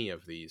any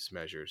of these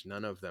measures.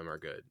 None of them are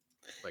good.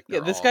 Like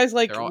guy's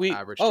like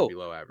average to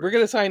below average. We're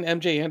gonna sign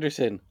MJ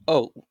Anderson.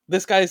 Oh,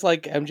 this guy's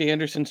like MJ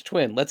Anderson's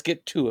twin. Let's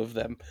get 2 of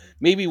them.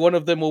 Maybe one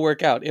of them will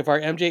work out. If our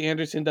MJ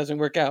Anderson doesn't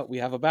work out, we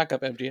have a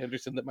backup MJ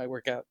Anderson that might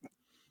work out. The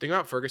thing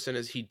about Ferguson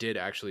is he did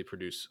actually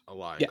produce a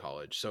lot in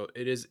college, so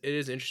it is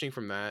interesting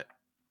from that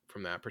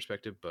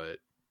perspective. But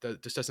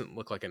this doesn't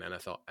look like an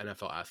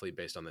NFL athlete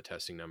based on the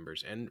testing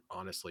numbers and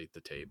honestly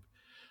the tape.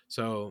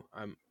 So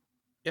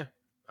yeah,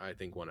 I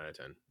think 1 out of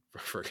 10 for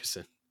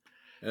Ferguson.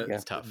 Yeah.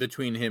 It's tough.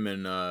 Between him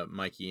and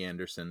Mikey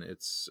Anderson,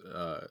 it's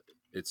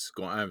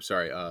going. I'm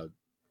sorry,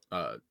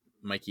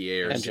 Mikey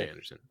Ayers. MJ.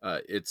 Anderson.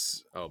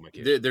 It's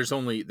Mikey.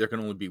 there can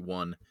only be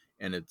one,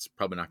 and it's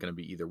probably not going to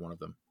be either one of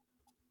them.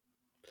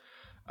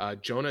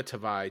 Jonah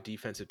Tavai,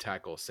 defensive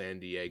tackle, San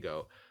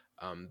Diego.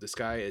 This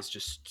guy is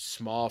just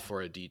small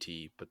for a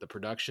DT, but the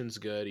production's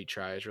good. He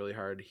tries really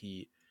hard.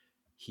 He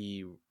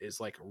is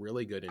like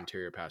really good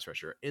interior pass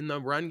rusher. In the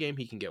run game,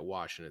 he can get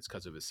washed, and it's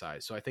because of his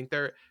size. So I think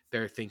their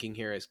thinking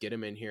here is get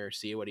him in here,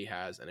 see what he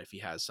has, and if he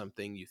has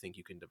something you think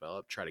you can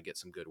develop, try to get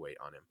some good weight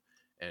on him,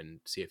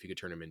 and see if you could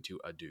turn him into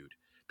a dude.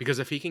 Because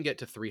if he can get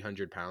to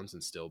 300 pounds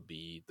and still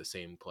be the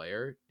same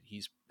player,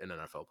 he's an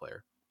NFL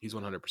player. He's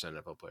 100%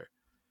 NFL player.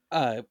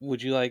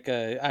 Would you like?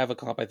 I have a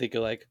comp I think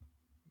you like.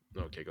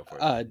 Okay, go for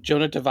it.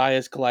 Jonah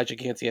Tobias, Kalijah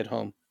Cansey at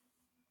home.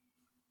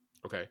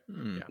 Okay.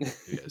 Yeah,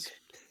 he is.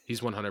 He's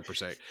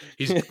 100%.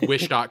 He's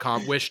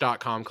wish.com,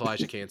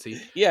 Kalijah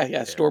Cansey.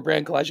 Yeah. Store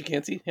brand Kalijah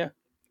Cansey. Yeah.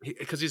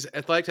 Because his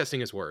athletic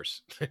testing is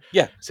worse.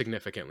 Yeah.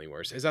 Significantly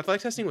worse. His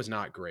athletic testing was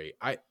not great.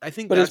 I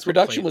think but his that's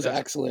production was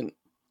excellent.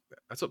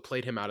 That's what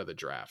played him out of the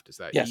draft, is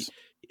that Yes.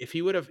 if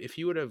he would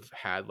have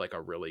had like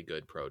a really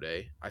good pro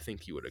day, I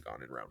think he would have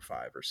gone in round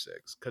 5 or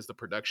 6, because the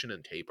production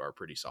and tape are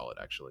pretty solid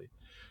actually,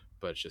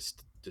 but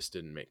just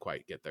didn't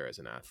quite get there as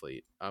an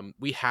athlete.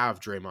 We have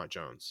Draymond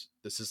Jones.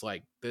 This is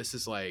like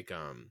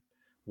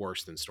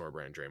worse than store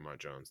brand Draymond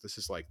Jones. This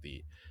is like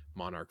the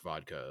Monarch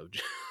vodka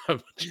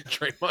of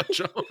Draymond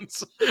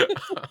Jones.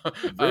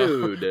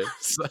 Rude.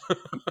 So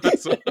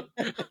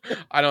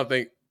I don't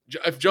think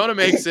if Jonah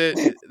makes it,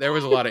 there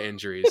was a lot of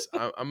injuries.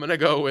 I'm gonna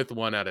go with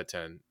 1 out of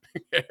 10.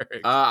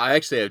 Eric. I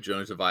actually have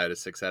Jonah Tavai at a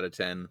 6 out of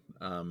 10.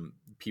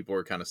 People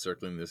are kind of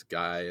circling this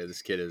guy.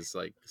 This kid is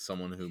like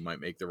someone who might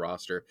make the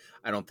roster.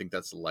 I don't think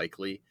that's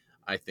likely.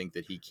 I think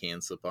that he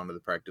can slip onto the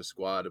practice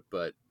squad,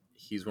 but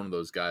he's one of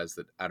those guys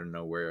that out of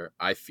nowhere,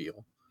 I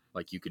feel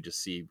like you could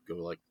just see go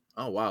like,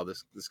 oh wow,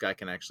 this guy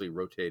can actually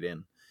rotate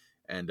in.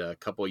 And a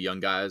couple of young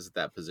guys at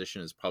that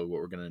position is probably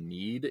what we're going to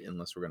need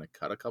unless we're going to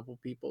cut a couple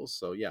people.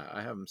 So yeah,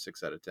 I have him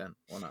 6 out of 10.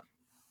 Why not?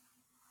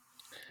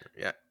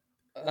 Yeah.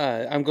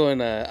 I'm going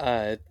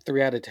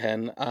 3 out of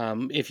 10.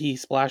 If he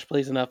splash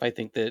plays enough, I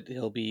think that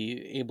he'll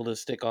be able to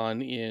stick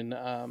on in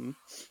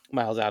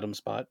Miles Adams'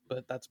 spot,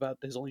 but that's about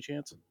his only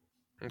chance.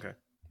 Okay.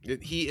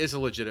 He is a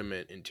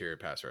legitimate interior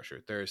pass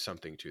rusher. There is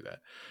something to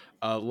that.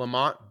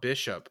 Lamont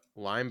Bishop,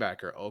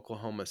 linebacker,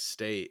 Oklahoma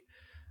State.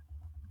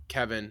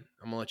 Kevin,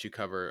 I'm gonna let you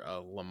cover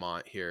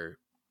Lamont here,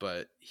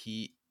 but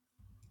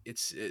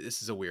this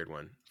is a weird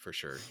one for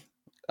sure.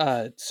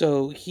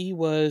 So he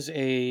was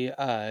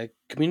a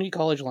community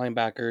college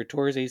linebacker,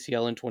 tore his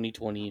ACL in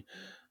 2020.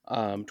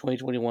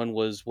 2021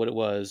 was what it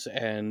was,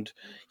 and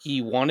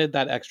he wanted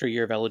that extra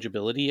year of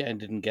eligibility and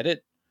didn't get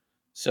it.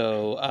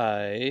 So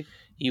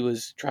he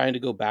was trying to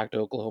go back to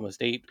Oklahoma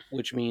State,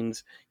 which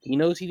means he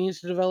knows he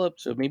needs to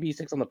develop. So maybe he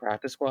sticks on the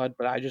practice squad,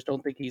 but I just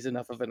don't think he's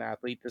enough of an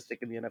athlete to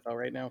stick in the NFL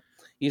right now.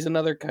 He's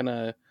another kind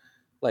of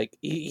like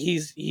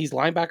he's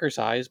linebacker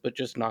size, but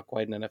just not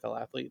quite an NFL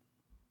athlete.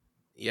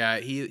 Yeah,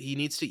 he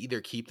needs to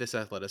either keep this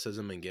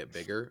athleticism and get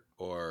bigger,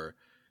 or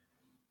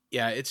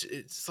yeah,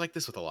 it's like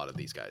this with a lot of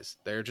these guys.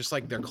 They're just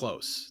like they're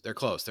close.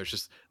 There's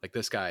just like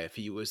this guy. If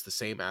he was the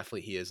same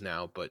athlete he is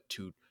now, but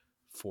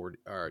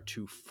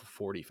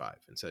 245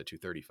 instead of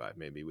 235,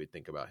 maybe we'd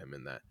think about him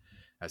in that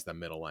as the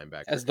middle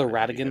linebacker, As the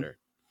heavy Radigan. hitter.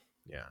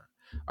 Yeah.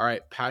 All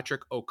right,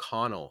 Patrick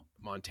O'Connell,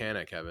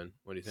 Montana. Kevin,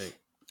 what do you think?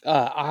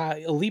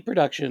 Elite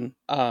production,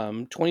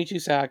 22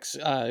 sacks,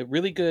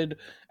 really good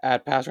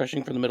at pass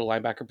rushing from the middle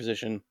linebacker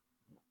position.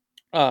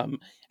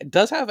 It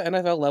does have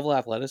NFL level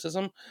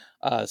athleticism,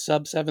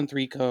 sub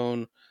 7.3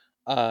 cone,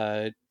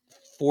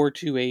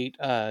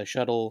 4.28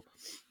 shuttle.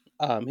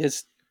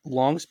 His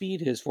long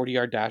speed, his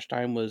 40-yard dash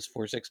time was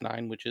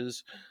 4.69, which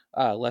is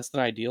less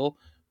than ideal.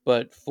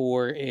 But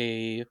for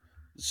a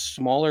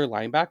smaller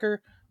linebacker,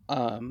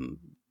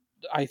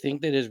 I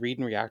think that his read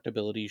and react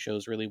ability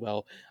shows really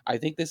well. I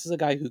think this is a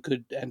guy who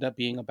could end up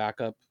being a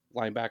backup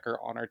linebacker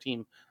on our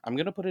team. I'm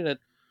going to put it at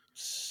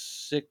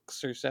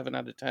 6 or 7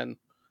 out of 10.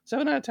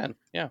 7 out of 10,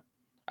 yeah.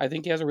 I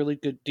think he has a really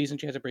good, decent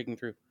chance of breaking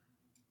through.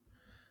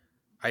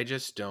 I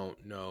just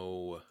don't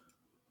know.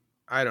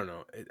 I don't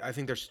know. I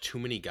think there's too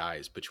many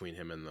guys between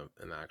him and the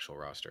actual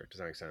roster. Does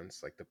that make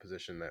sense? Like the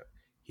position that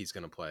he's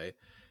going to play,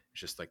 it's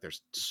just like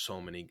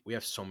we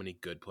have so many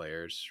good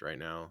players right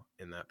now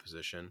in that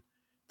position.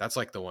 That's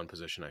like the one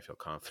position I feel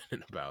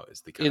confident about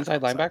is the kind Inside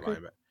of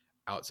linebacker?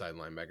 Outside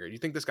linebacker. Do you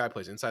think this guy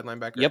plays inside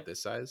linebacker Yep. at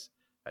this size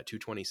at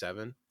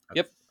 227?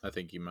 Yep. I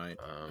think he might.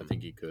 I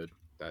think he could.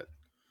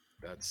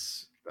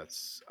 That's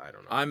I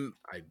don't know.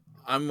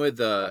 I'm going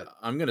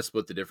to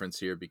split the difference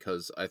here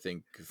because I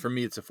think for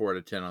me it's a 4 out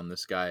of 10 on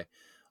this guy,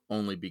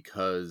 only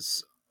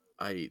because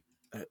he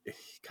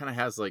kind of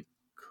has like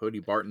Cody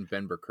Barton,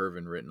 Ben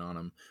Burkervin written on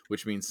him,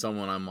 which means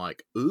someone I'm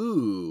like,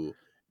 ooh,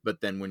 but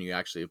then when you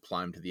actually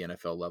apply him to the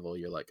NFL level,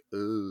 you're like,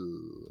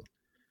 ooh.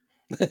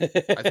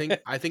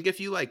 I think if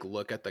you like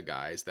look at the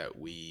guys that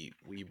we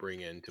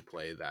bring in to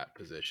play that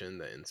position,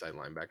 the inside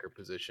linebacker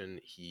position,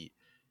 he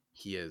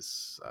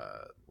is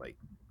like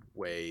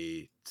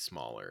way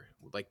smaller.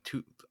 Like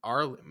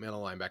our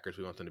middle linebackers,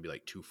 we want them to be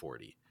like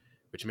 240,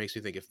 which makes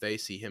me think if they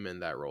see him in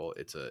that role,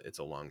 it's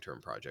a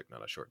long-term project,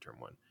 not a short-term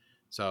one.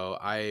 So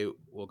I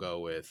will go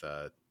with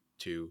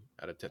 2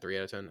 out of 10, 3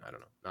 out of 10. I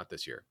don't know, not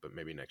this year, but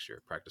maybe next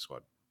year. Practice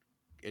squad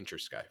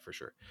interest guy for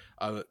sure.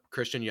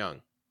 Christian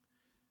Young,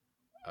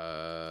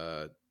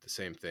 the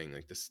same thing.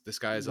 Like this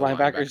guy is a Linebacker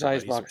linebacker, but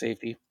size box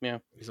safety. Yeah.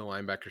 he's a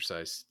linebacker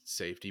size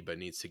safety, but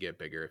needs to get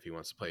bigger if he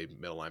wants to play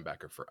middle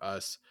linebacker for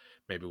us.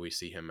 Maybe we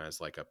see him as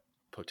like a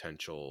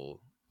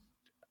potential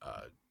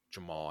uh,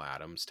 Jamal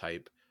Adams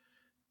type,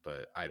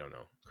 but I don't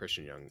know.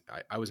 Christian Young,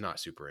 I was not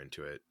super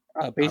into it.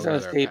 I Based would on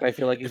his rather tape, I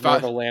feel like he's if more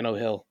of I a Lano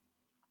Hill.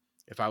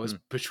 if I was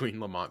between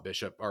Lamont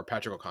Bishop or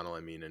Patrick O'Connell,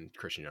 and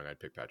Christian Young, I'd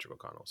pick Patrick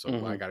O'Connell. So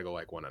I got to go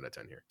like 1 out of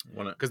 10 here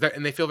because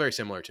they feel very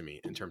similar to me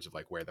in terms of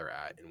like where they're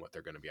at and what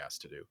they're going to be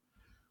asked to do.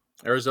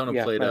 Arizona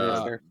Yeah, played that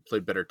is fair.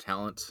 played better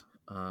talent,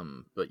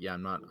 but yeah,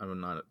 I'm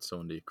not so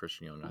into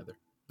Christian Young either.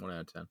 1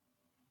 out of 10.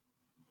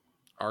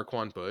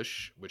 Arquan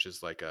Bush, which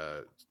is like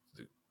a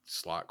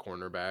slot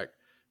cornerback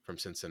from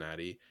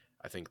Cincinnati.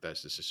 I think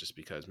that's just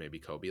because maybe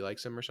Kobe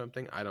likes him or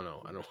something. I don't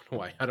know. I don't know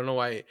why. I don't know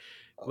why.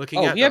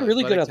 Looking at He the had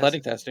really good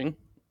athletic athletic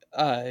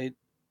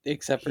testing,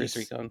 except for his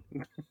he's 3-cone.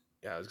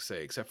 yeah, I was gonna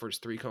say, except for his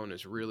 3-cone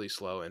is really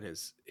slow, and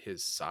his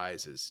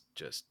size is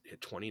just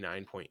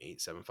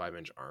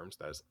 29.875-inch arms.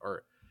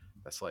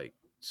 That's like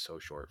so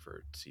short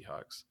for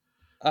Seahawks.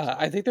 So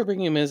I think they're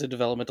bringing him in as a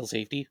developmental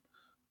safety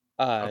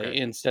okay,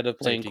 instead of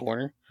playing safety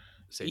corner.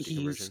 safety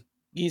conversion.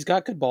 He's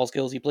got good ball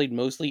skills. He played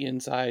mostly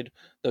inside,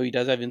 though he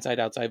does have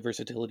inside-outside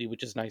versatility,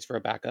 which is nice for a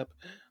backup.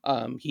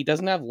 He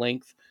doesn't have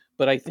length,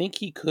 but I think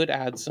he could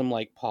add some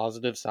like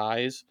positive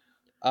size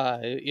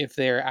if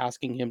they're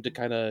asking him to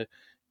kind of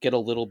get a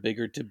little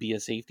bigger to be a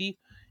safety.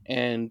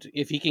 And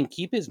if he can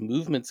keep his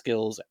movement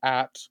skills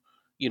at,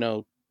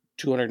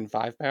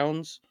 205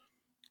 pounds,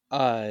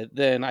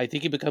 then I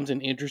think he becomes an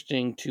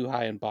interesting too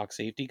high in box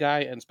safety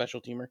guy and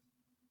special teamer.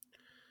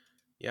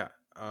 Yeah.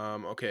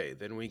 Okay.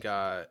 Then we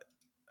got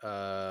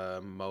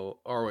Mo.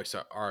 Or wait,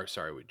 sorry.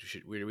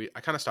 I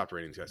kind of stopped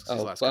rating these guys because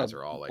these last guys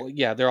are all like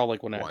yeah, they're all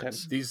like 1 out of 10.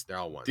 ones. These They're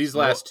all ones. These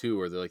last two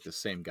are like the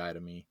same guy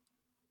to me.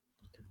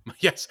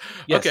 Yes.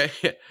 Yes. Okay.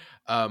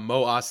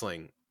 Mo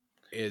Osling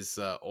is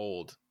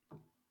old.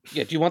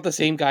 Yeah. Do you want the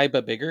same guy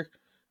but bigger?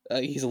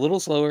 He's a little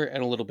slower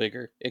and a little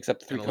bigger,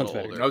 except the And a 3-cone's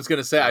little better. older. I was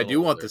gonna say And a I do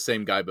little want older. the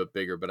same guy but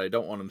bigger, but I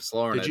don't want him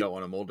slower and I don't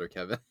want him older,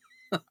 Kevin.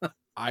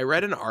 I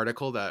read an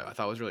article that I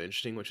thought was really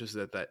interesting, which is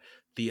that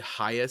the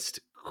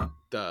highest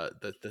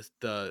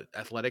the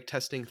athletic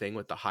testing thing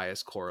with the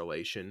highest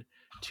correlation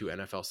to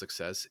NFL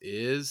success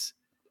is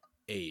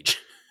age.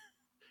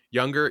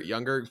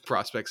 Younger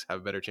prospects have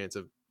a better chance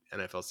of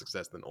NFL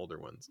success than older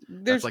ones.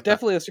 There's Like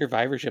definitely a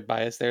survivorship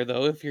bias there,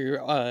 though. If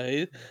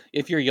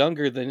you're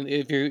younger, then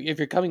if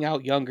you're coming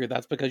out younger,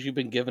 that's because you've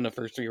been given a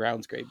first 3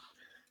 rounds grade.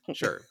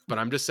 sure, but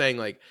I'm just saying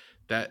like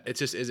that it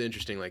just is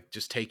interesting. Like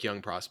just take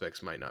young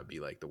prospects might not be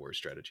like the worst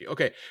strategy.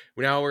 Okay,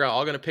 now we're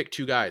all gonna pick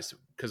 2 guys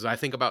because I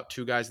think about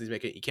 2 guys. These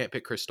make it. You can't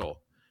pick Crystal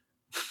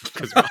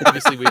because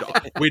obviously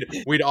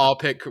we'd all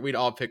pick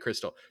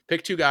Crystal.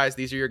 Pick 2 guys.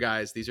 These are your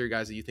guys. These are your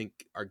guys that you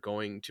think are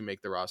going to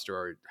make the roster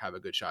or have a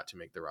good shot to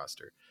make the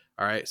roster.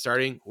 All right,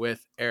 starting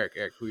with Eric.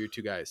 Eric, who are your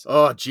 2 guys?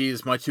 Oh,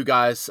 geez, my 2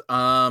 guys.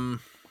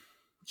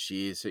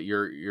 Geez,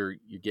 you're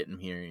getting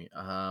here.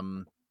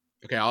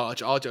 Okay, I'll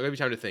give you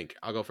time to think.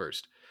 I'll go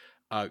first.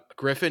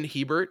 Griffin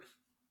Hebert,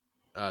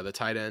 the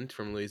tight end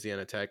from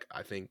Louisiana Tech,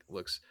 I think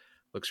looks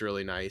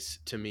really nice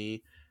to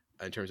me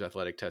in terms of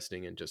athletic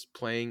testing and just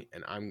playing.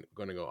 And I'm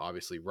going to go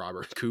obviously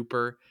Robert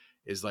Cooper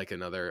is like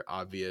another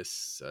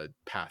obvious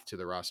path to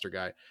the roster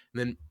guy. And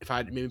then if I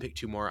had maybe pick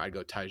 2 more, I'd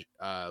go Ty.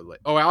 I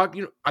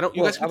don't.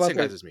 You guys pick the same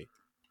guys as me.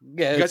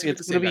 Yeah, You guys pick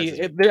it's the gonna same guys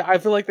be. as me. I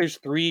feel like there's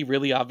 3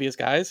 really obvious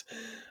guys,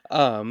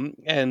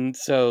 and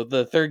so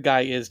the third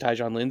guy is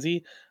Tyjon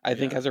Lindsey. I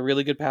think Yeah. has a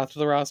really good path to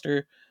the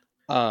roster,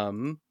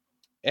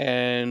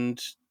 and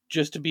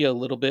just to be a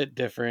little bit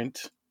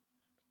different,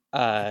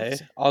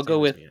 I'll go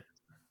with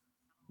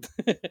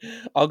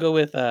I'll go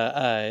with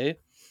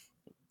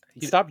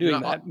stop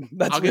doing that.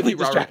 That's I'll give really you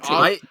Robert.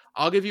 distracting.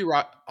 I'll give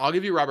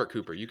you Robert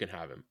Cooper. You can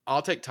have him.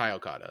 I'll take Ty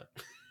Okada.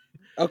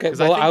 Okay,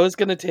 well, I was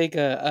gonna take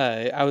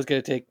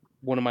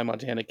one of my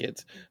Montana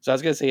kids, so I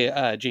was gonna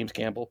say James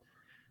Campbell.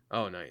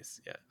 Oh,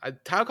 nice. Yeah,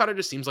 Ty Okada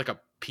just seems like a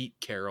Pete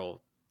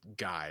Carroll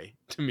guy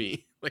to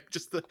me. Like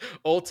just the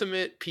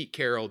ultimate Pete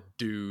Carroll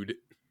dude.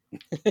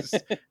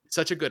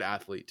 Such a good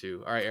athlete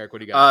too. All right, Eric, what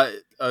do you got?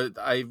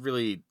 I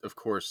really, of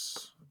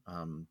course,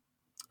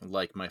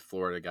 like my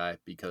Florida guy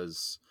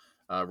because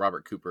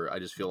Robert Cooper. I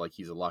just feel like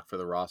he's a lock for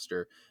the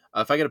roster.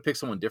 If I got to pick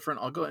someone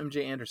different, I'll go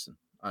MJ Anderson.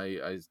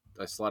 I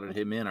slotted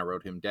him in. I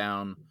wrote him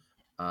down.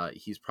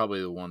 He's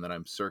probably the one that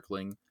I'm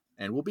circling,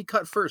 and will be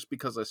cut first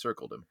because I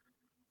circled him.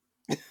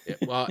 Yeah,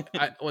 well,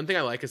 one thing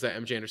I like is that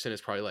MJ Anderson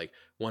is probably like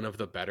one of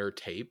the better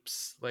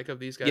tapes like of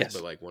these guys, but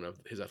Yes. like one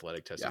of his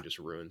athletic testing Yeah. just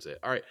ruins it.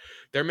 All right,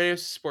 there are many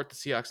ways to support the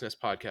Seahawks Nest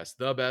podcast.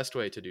 The best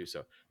way to do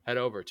so, head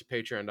over to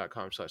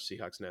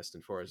patreon.com/Seahawks Nest,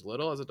 and for as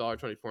little as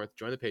 $1.24,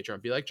 join the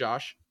Patreon. Be like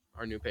Josh,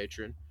 our new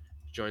patron.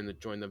 Join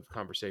the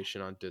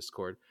conversation on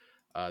Discord.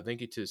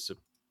 Thank you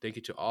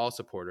to all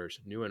supporters,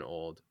 new and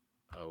old.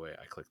 Oh wait,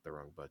 I clicked the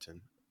wrong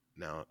button.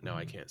 Now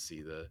I can't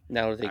see the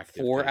Now it'll take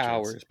active 4 patrons.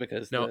 hours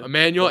because No,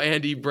 Emmanuel,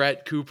 Andy,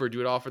 Brett, Cooper, do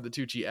it all for the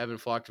Tucci, Evan,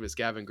 Flocktimus,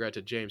 Gavin,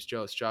 Greta, James,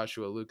 Jost,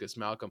 Joshua, Lucas,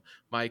 Malcolm,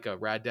 Micah,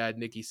 Rad Dad,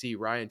 Nikki C,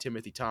 Ryan,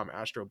 Timothy, Tom,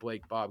 Astro,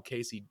 Blake, Bob,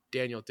 Casey,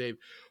 Daniel, Dave,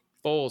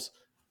 Foles,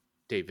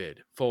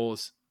 David,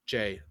 Foles,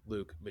 Jay,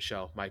 Luke,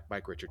 Michelle,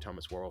 Mike, Richard,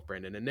 Thomas, Warwolf,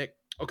 Brandon, and Nick.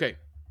 Okay,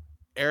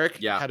 Eric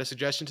Yeah. had a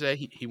suggestion today.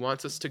 He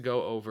wants us to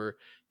go over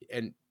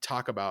and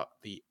talk about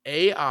the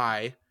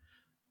AI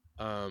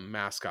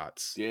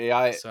mascots. The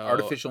AI, So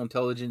artificial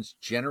intelligence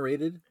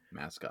generated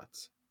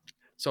mascots.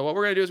 So what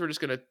we're going to do is we're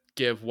just going to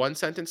give one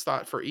sentence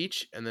thought for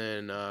each and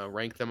then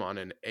rank them on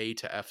an A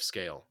to F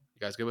scale.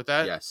 You guys good with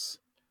that? Yes.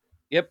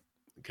 Yep.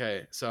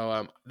 Okay.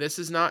 So this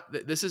is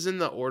in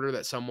the order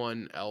that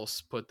someone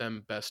else put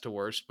them best to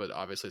worst, but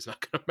obviously it's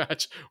not going to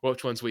match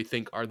which ones we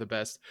think are the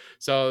best.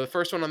 So the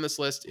first one on this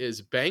list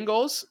is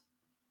Bengals.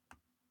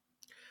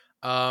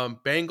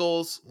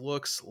 Bengals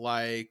looks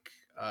like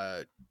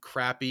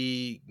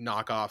crappy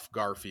knockoff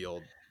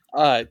Garfield.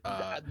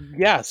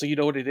 Yeah, so you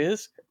know what it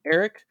is,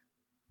 Eric?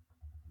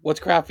 What's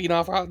crappy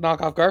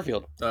knockoff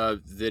Garfield?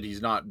 That he's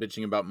not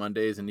bitching about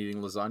Mondays and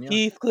eating lasagna.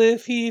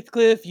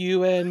 Heathcliff,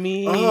 you and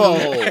me.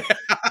 Oh,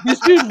 This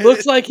dude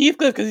looks like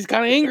Heathcliff because he's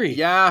kind of angry.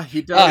 yeah,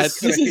 he does.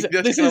 This He is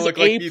does kinda look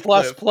like A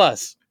Heathcliff.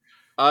 plus.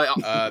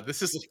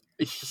 This is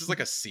like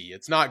a C.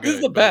 It's not good. This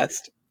is the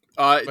best.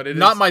 but it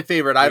not is my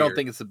favorite. I don't weird.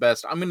 think it's the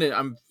best.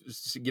 I'm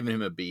just giving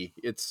him a B.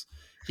 It's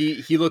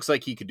he looks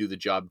like he could do the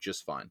job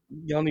just fine.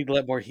 Y'all need to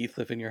let more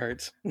Heathcliff in your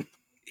hearts.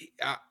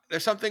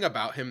 There's something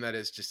about him that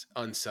is just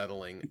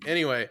unsettling.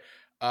 Anyway,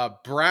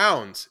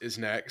 Browns is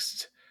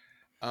next.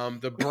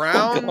 The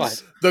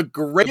Browns, The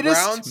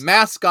greatest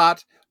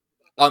mascot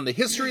on the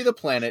history of the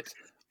planet.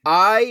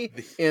 I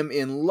am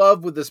in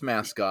love with this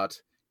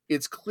mascot.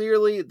 It's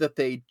clearly that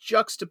they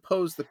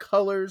juxtapose the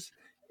colors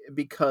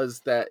because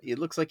that it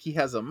looks like he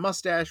has a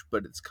mustache,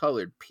 but it's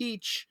colored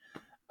peach.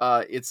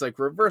 It's like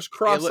reverse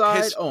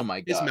cross-eyed. Oh my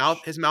gosh.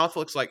 His mouth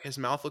looks like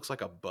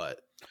a butt.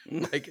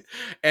 Like,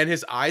 and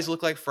his eyes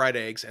look like fried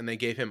eggs, and they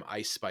gave him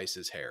Ice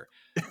Spice's hair.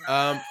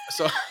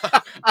 So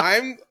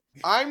I'm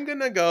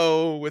gonna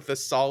go with a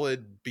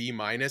solid B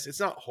minus. It's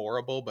not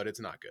horrible, but it's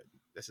not good.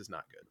 This is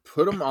not good.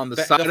 Put him on the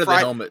side of the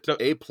helmet.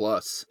 A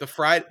plus. The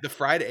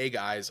fried egg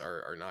eyes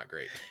are not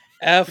great.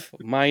 F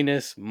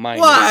minus.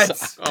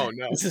 What? Oh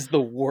no, this is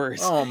the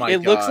worst. Oh my!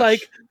 It looks like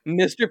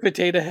Mr.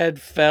 Potato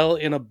Head fell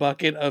in a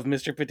bucket of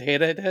Mr.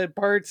 Potato Head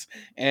parts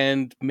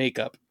and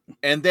makeup,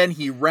 and then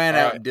he ran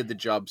out and did the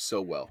job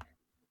so well.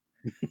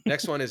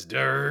 Next one is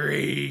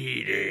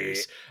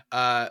Doritos.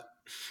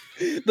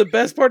 The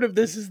best part of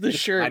this is the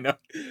shirt. I know.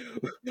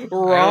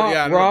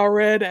 Raw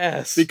red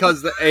S.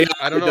 Because the AI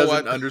I don't know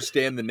doesn't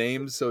understand the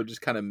names, so it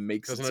just kind of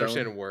makes doesn't its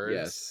understand own.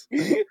 words.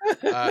 Yes.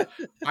 I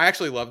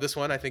actually love this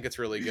one. I think it's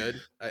really good.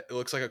 It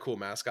looks like a cool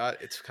mascot.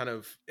 It's kind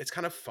of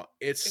fun.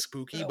 It's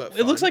spooky, but fun.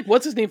 It looks like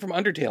what's his name from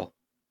Undertale.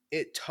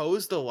 It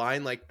toes the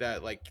line like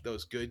that, like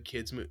those good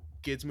kids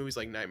movies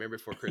like Nightmare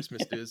Before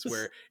Christmas does,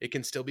 where it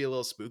can still be a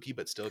little spooky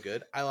but still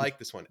good. I like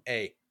this one.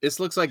 A. This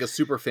looks like a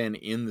super fan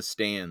in the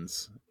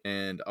stands,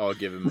 and I'll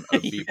give him a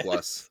B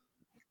plus.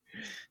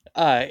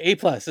 A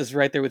plus is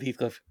right there with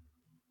Heathcliff.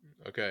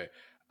 Okay.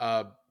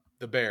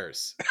 The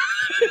Bears.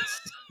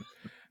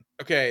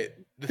 Okay.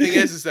 The thing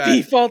is that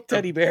default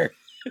teddy bear.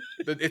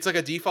 It's like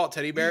a default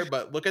teddy bear,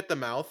 but look at the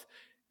mouth.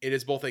 It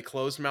is both a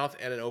closed mouth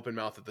and an open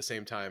mouth at the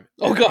same time.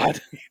 Oh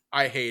God!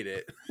 I hate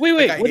it.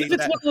 Wait! Like, What if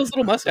it's one of those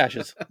little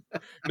mustaches?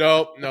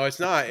 No, it's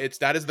not.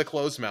 That is the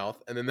closed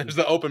mouth, and then there's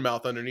the open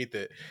mouth underneath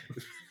it.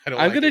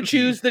 I'm gonna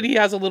choose that he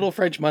has a little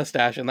French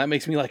mustache, and that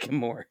makes me like him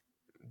more.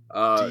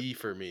 D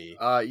for me.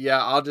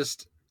 Yeah, I'll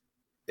just.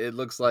 It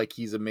looks like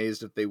he's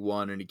amazed if they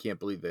won, and he can't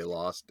believe they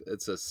lost.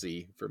 It's a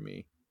C for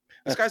me.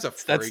 This guy's a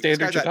freak. That's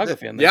standard Chicago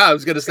fan. Then. Yeah, I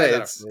was gonna say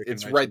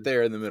it's right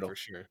there in the middle for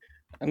sure.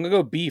 I'm gonna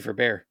go B for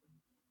bear.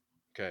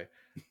 Okay,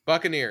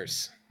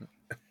 Buccaneers.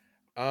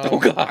 Oh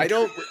God! I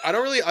don't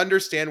really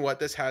understand what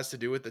this has to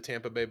do with the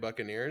Tampa Bay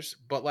Buccaneers,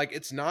 but like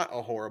it's not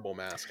a horrible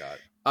mascot.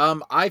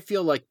 I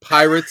feel like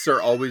pirates are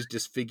always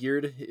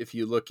disfigured if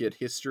you look at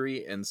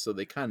history, and so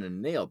they kind of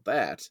nailed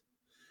that.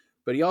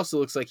 But he also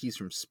looks like he's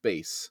from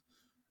space.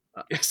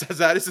 Yes,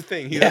 that is the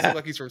thing. He does look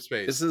like he's from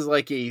space. This is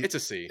like it's a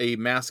C. A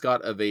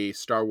mascot of a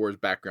Star Wars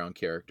background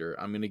character.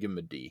 I'm gonna give him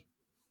a D.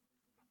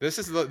 This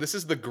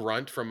is the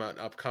grunt from an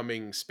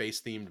upcoming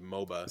space themed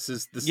MOBA. This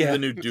is the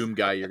new Doom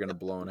guy you're gonna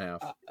blow in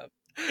half.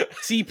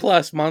 C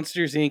plus.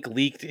 Monsters Inc.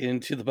 leaked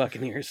into the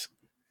Buccaneers.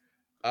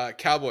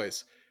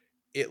 Cowboys.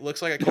 It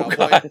looks like a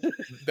cowboy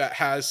that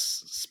has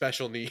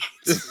special needs.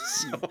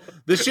 So.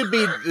 This should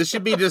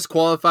be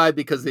disqualified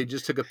because they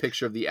just took a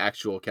picture of the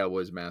actual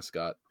Cowboys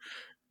mascot.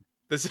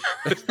 This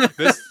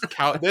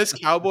this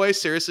cowboy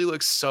seriously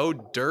looks so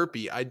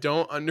derpy. I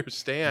don't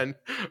understand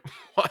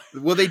why.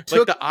 Well, they Like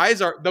took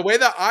the way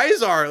the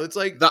eyes are. It's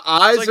like the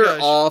eyes like are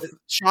off.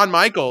 Shawn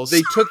Michaels.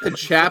 They took the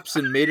chaps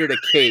and made it a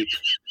cape.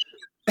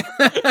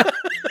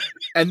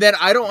 And then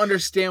I don't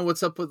understand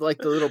what's up with like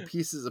the little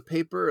pieces of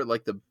paper,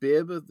 like the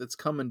bib that's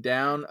coming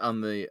down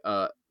on the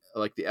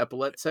like the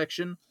epaulette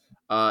section.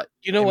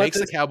 You know it what? makes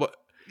This, the cowboy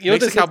you know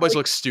what makes the this looks Cowboys like?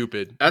 look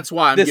stupid. That's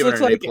why I'm This giving it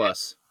looks an like- A+.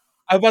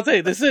 I was about to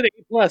say this is an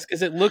A+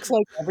 because it looks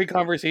like every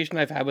conversation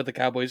I've had with a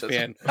Cowboys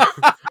fan.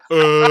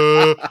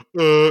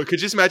 Could you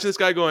just imagine this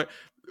guy going,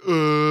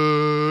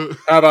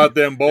 How about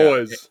them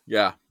boys?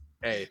 Yeah.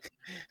 Hey,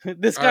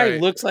 This All guy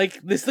right. looks like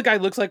the guy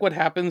looks like what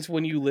happens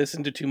when you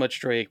listen to too much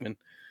Troy Aikman.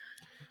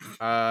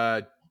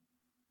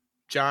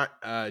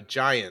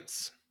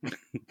 Giants.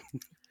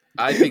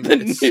 I think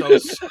It's so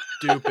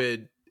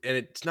stupid, and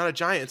it's not a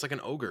giant. It's like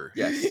an ogre.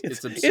 yes,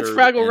 It's absurd.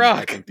 Fraggle and Rock.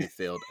 I think they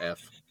failed F.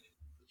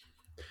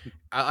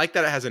 I like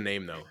that it has a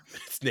name though.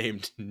 It's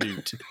named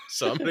Newt,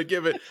 so I'm gonna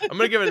give it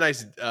a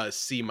nice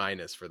C-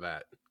 for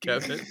that.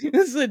 Kevin.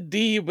 This is a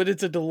D, but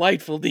it's a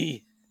delightful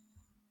D.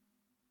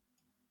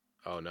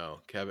 Oh no,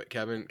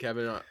 Kevin got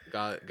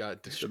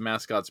The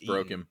mascot's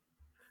broke him.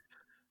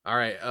 All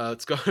right,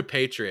 let's go to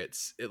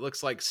Patriots. It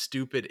looks like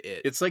stupid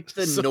it. It's like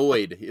the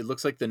Noid. It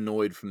looks like the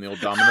Noid from the old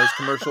Domino's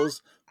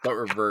commercials, but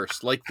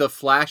reversed. Like the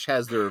Flash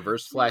has the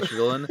reverse Flash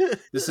villain.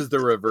 This is the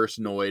reverse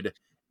Noid.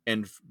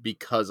 And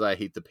because I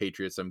hate the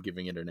Patriots, I'm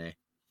giving it an A.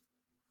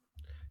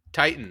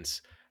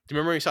 Titans. Do you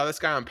remember when you saw this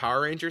guy on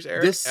Power Rangers,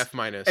 Eric? This- F-.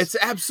 It's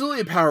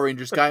absolutely a Power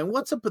Rangers guy. And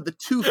what's up with the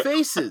two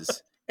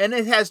faces? And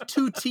it has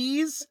two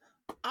T's?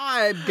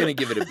 I'm going to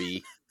give it a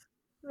B.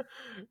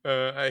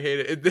 I hate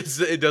it.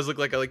 It does look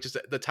like just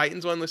the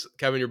Titans one.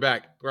 Kevin, you're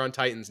back. We're on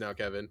Titans now,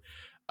 Kevin.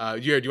 Do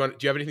you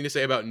have anything to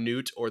say about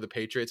Newt or the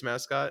Patriots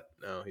mascot?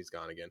 No, he's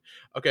gone again.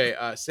 Okay,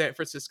 San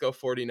Francisco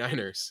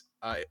 49ers.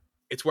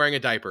 It's wearing a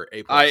diaper.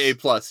 A+. A+,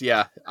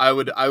 yeah. I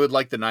would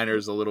like the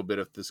Niners a little bit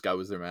if this guy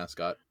was their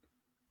mascot.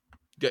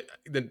 The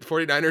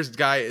 49ers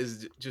guy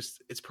is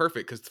just, it's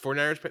perfect because the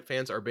 49ers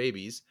fans are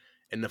babies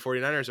and the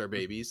 49ers are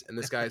babies and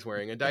this guy is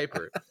wearing a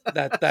diaper.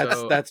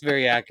 That's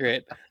very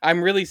accurate.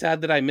 I'm really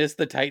sad that I missed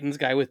the Titans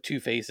guy with two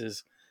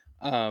faces.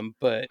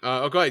 But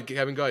Go ahead,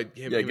 Kevin. Go ahead.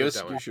 Give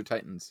us your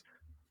Titans.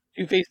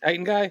 two-face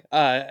Titan guy,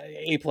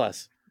 A+.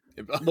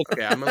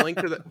 Okay, I'm gonna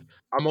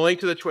link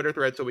to the Twitter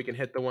thread so we can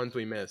hit the ones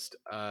we missed.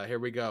 Here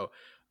we go.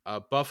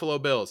 Buffalo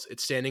Bills.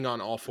 It's standing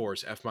on all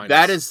fours. F-.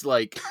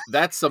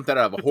 That's something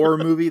out of a horror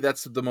movie.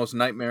 That's the most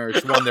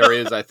nightmarish one there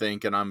is, I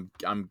think, and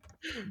I'm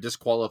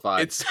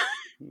disqualified.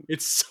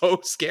 It's so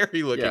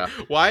scary looking. Yeah.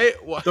 Why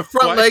The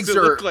front why legs does it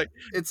are look like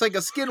it's like a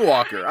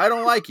skinwalker. I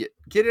don't like it.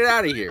 Get it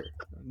out of here.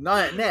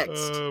 Not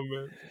next. Oh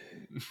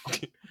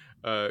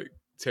man.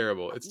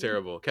 Terrible. It's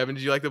terrible. Kevin,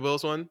 did you like the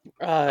Bills one?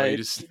 You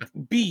just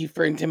B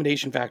for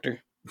intimidation factor.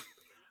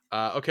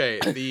 okay,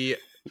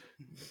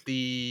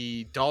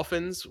 the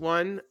Dolphins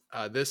one,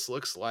 this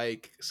looks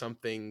like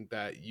something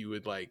that you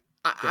would like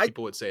that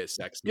people would say is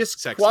sexy.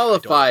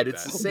 Disqualified.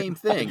 It's that. the same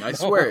thing. I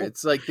swear.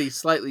 It's like they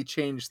slightly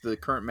changed the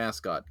current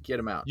mascot. Get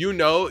him out. You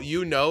know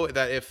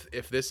that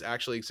if this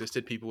actually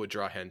existed, people would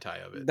draw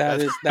hentai of it.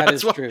 That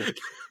is true.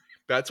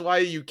 That's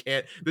why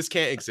this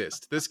can't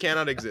exist. This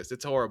cannot exist.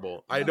 It's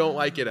horrible. I don't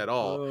like it at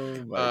all.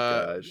 Oh my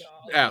gosh.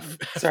 F.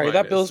 Sorry, F-.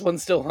 that Bills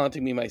one's still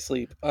haunting me in my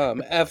sleep.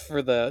 F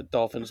for the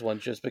Dolphins one,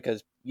 just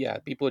because, yeah,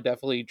 people would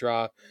definitely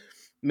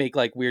make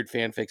like weird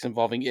fanfics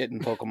involving it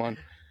and Pokemon.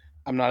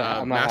 I'm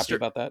not happy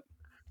about that.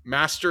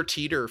 Master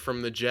Teeter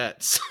from the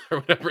Jets, or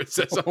whatever it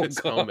says on his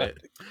helmet.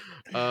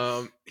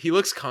 He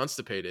looks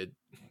constipated.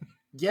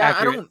 Yeah,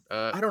 Accurate.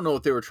 I don't know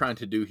what they were trying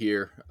to do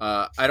here.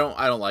 I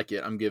don't like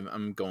it.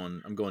 I'm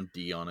going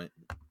D on it.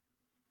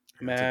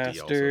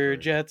 Master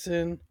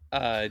Jetson,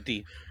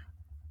 D.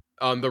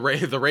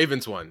 The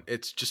Ravens one.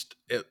 It's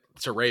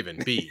a Raven.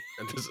 B.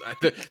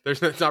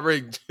 There's it's not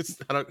very.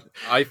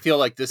 I feel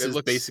like this It is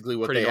looks basically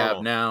what pretty they have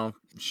normal. now.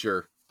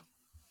 Sure.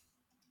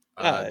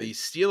 The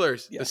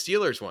Steelers. yeah. The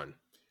Steelers one.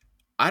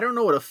 I don't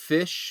know what a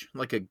fish,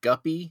 like a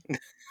guppy,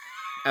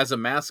 as a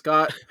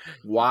mascot,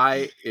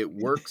 why it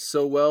works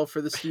so well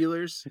for the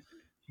Steelers,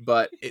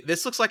 but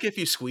This looks like if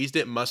you squeezed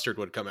it, mustard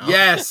would come out.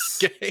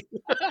 yes, Okay.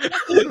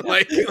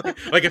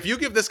 like if you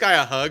give this guy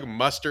a hug,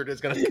 mustard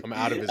is gonna come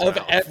out of his mouth.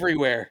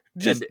 Everywhere.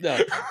 Just And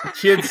no.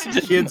 kids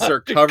are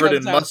mustard covered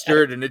in comes out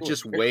mustard, and it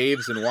just everywhere.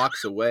 waves and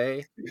walks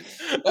away.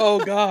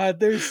 Oh God,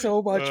 there's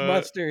so much Uh,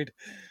 mustard.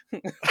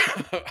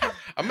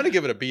 I'm gonna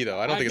give it a B though.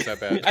 I don't think it's that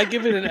bad. I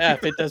give it an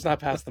F. It does not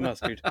pass the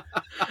mustard.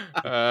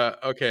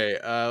 Okay,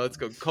 let's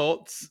go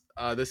Colts.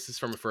 This is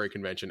from a furry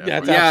convention.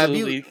 That's FYI. Yeah,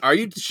 absolutely- are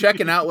you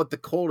checking out what the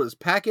Colt is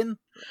packing?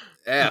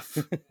 F.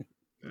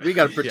 We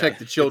got to protect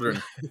the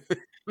children.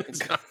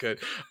 It's not good.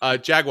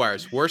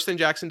 Jaguars, worse than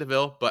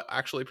Jacksonville, but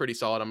actually pretty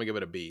solid. I'm gonna give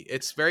it a B.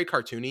 It's very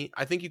cartoony.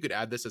 I think you could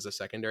add this as a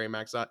secondary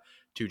mascot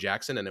to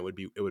Jackson, and it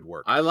would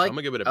work. I So like I'm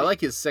gonna give it a B. I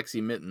like his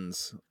sexy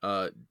mittens.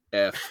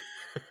 F.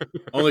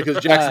 Only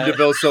because Jackson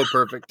DeVille's so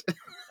perfect.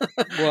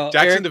 Well,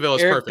 Jacksonville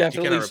is Eric perfect. You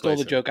definitely cannot stole the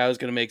replace him. joke I was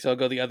going to make, so I'll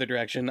go the other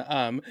direction.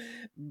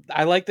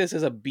 I like this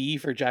as a B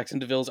for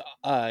Jacksonville's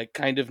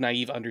kind of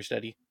naive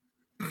understudy.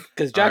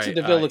 Because All Jackson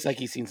right, DeVille looks like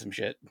he's seen some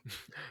shit.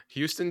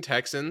 Houston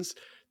Texans.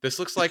 This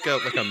looks like a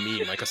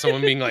meme, like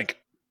someone being like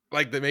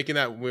making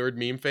that weird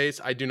meme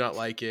face. I do not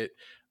like it.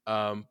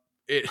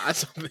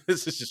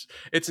 This is just,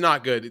 it's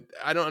not good.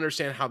 I don't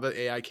understand how the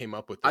AI came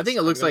up with this. I think it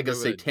I'm looks gonna like a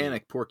give it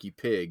satanic Porky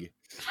Pig.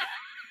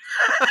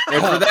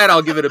 And for that,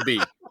 I'll give it a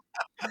B.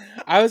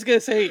 I was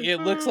gonna say it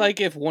looks like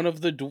if one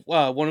of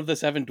the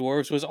seven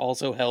dwarves was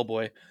also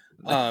Hellboy.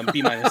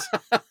 B minus.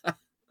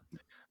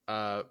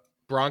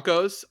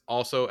 Broncos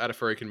also at a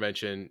furry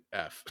convention.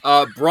 F.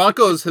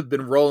 Broncos have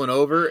been rolling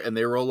over, and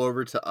they roll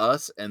over to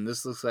us, and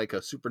this looks like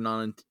a super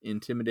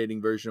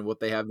non-intimidating version of what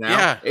they have now.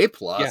 Yeah. A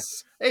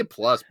plus. A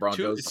plus,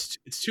 Broncos.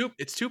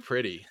 It's too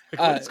pretty.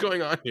 What's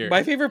going on here?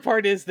 My favorite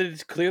part is that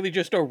it's clearly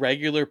just a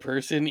regular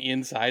person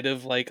inside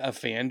of like a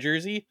fan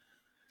jersey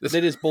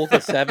that is both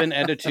a 7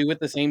 and a 2 at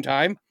the same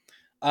time.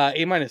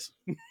 A minus.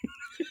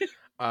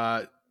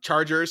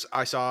 Chargers.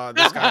 I saw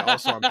this guy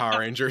also on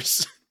Power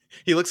Rangers.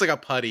 He looks like a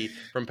putty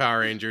from Power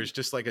Rangers,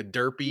 just like a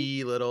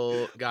derpy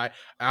little guy.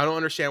 I don't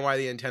understand why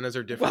the antennas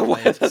are different. Why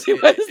is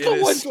the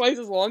one twice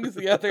as long as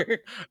the other?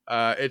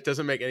 It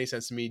doesn't make any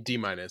sense to me. D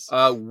minus.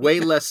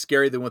 Way less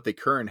scary than what they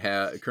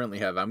currently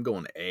have. I'm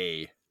going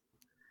A.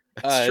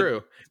 That's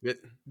true.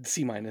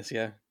 C minus,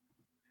 yeah.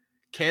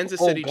 Kansas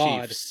City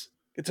Chiefs.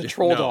 It's a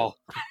troll doll.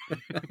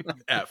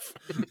 F.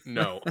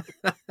 No.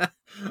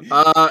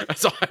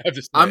 That's all I have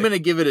to say. I'm going to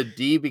give it a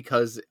D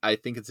because I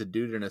think it's a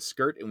dude in a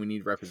skirt and we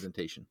need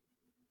representation.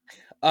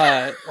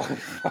 I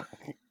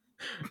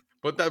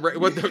think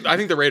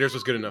the Raiders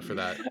was good enough for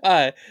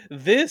that.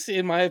 This,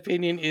 in my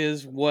opinion,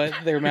 is what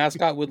their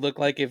mascot would look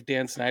like if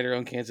Dan Snyder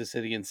owned Kansas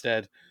City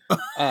instead.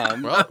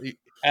 Well,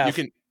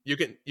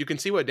 you can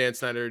see what Dan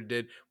Snyder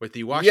did with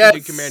the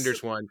Washington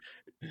Commanders one.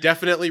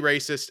 Definitely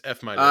racist.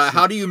 F minus.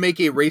 How do you make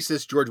a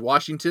racist George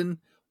Washington?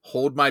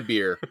 Hold my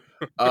beer.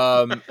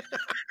 It's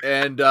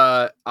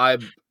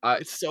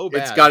so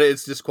bad.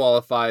 It's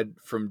disqualified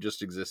from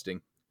just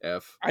existing.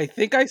 F. I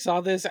think I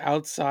saw this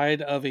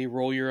outside of a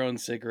roll your own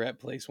cigarette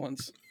place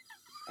once.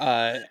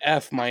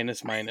 F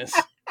minus. Oh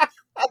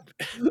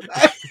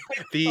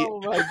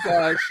my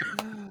gosh.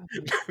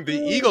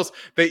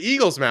 The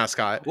Eagles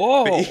mascot.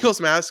 Whoa. The Eagles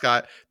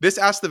mascot. This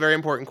asked the very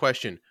important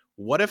question.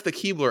 What if the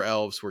Keebler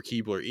elves were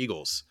Keebler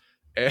Eagles?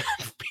 And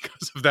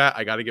because of that,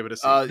 I got to give it a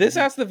C. This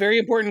asks the very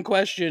important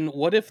question.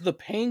 What if the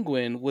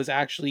penguin was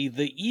actually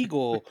the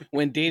eagle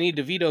when Danny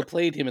DeVito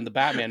played him in the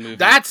Batman movie?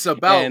 That's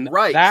about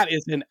right. That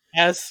is an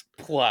S+.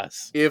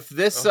 If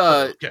this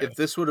if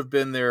this would have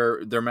been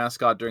their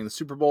mascot during the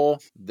Super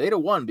Bowl, they'd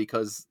have won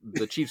because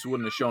the Chiefs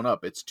wouldn't have shown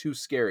up. It's too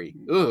scary.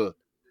 Ugh.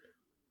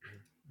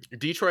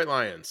 Detroit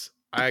Lions.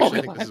 I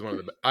actually think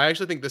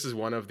this is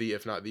one of the,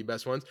 if not the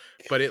best ones,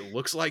 but it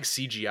looks like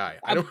CGI.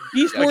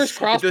 Beast Wars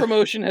cross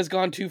promotion has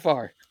gone too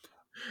far.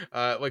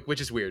 Which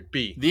is weird.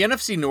 B. The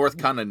NFC North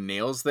kind of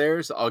nails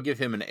theirs. I'll give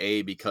him an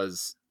A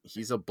because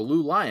he's a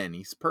blue lion.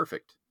 He's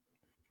perfect.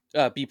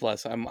 B+.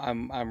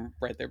 I'm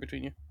right there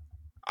between you.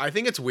 I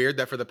think it's weird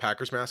that for the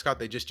Packers mascot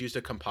they just used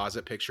a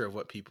composite picture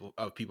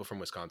of people from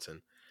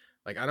Wisconsin.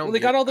 Like I don't. Well, they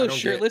got all those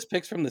shirtless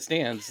pics from the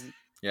stands.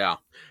 Yeah.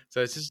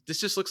 So this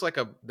just looks like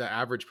the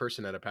average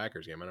person at a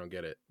Packers game. I don't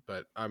get it.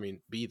 But I mean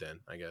B then,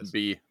 I guess.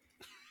 B.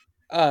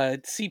 C+,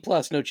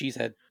 no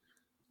cheesehead.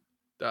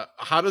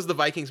 How does the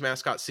Vikings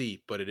mascot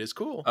see? But it is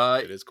cool.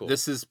 It is cool.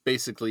 This is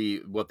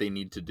basically what they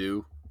need to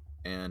do.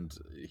 And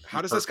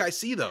how does this guy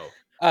see though?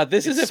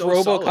 This is if so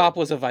RoboCop solid.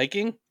 Was a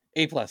Viking.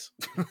 A+. Yeah,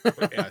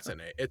 it's an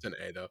A. It's an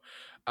A though.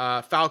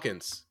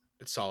 Falcons.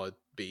 It's solid.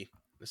 B.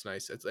 It's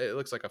nice. It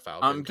looks like a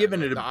falcon. I'm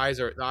giving it the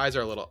eyes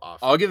are a little off.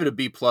 I'll give it a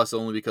B+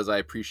 only because I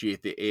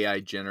appreciate the AI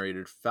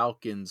generated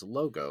Falcons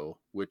logo,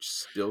 which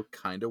still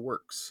kind of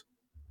works.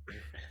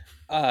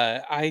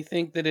 I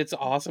think that it's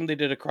awesome. They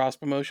did a cross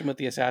promotion with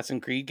the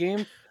Assassin's Creed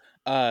game.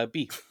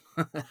 B.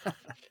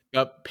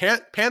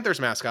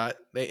 Panthers mascot.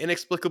 They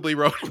inexplicably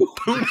wrote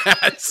Poon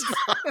hats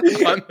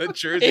on the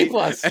jersey. A+.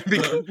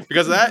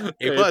 Because of that,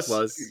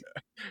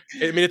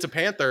 A+. I mean, it's a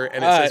panther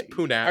and it says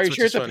Poon hats. Are you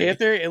sure it's funny. A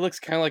panther? It looks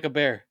kind of like a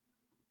bear.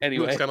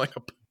 Anyway, it looks kind of like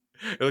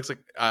it looks like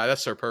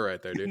that's Sir Purr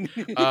right there, dude.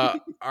 All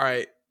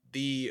right,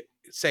 the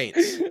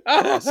Saints.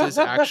 This is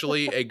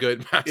actually a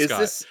good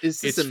mascot.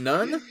 Is this a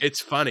nun? It's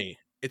funny.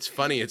 It's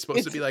funny. It's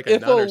supposed to be like a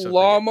nun or something. If a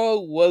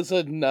llama was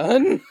a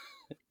nun.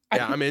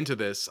 Yeah, I'm into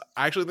this.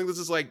 I actually think this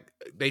is like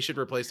they should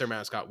replace their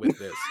mascot with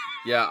this.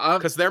 Yeah,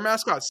 because their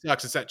mascot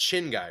sucks. It's that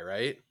chin guy,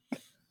 right?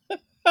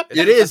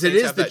 It is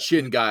the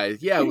chin guy.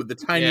 Yeah, with the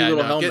tiny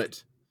little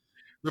helmet.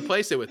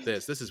 Replace it with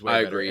this. This is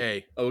way better. Agree.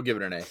 A. I will give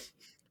it an A.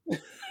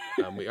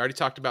 We already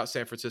talked about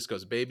San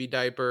Francisco's baby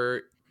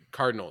diaper.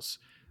 Cardinals.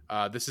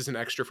 This is an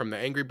extra from the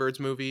Angry Birds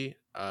movie.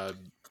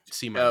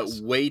 C-.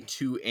 Way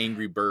too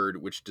Angry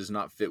Bird, which does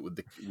not fit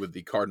with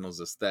the Cardinals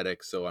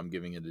aesthetic. So I'm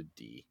giving it a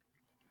D.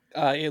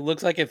 It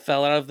looks like it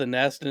fell out of the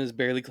nest and is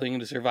barely clinging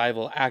to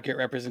survival. Accurate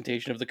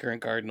representation of the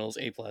current Cardinals.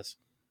 A+.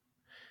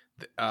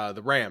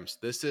 The Rams.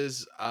 This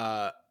is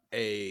a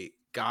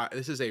guy.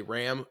 This is a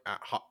Ram at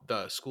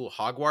the school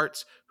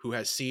Hogwarts who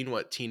has seen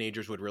what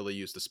teenagers would really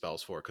use the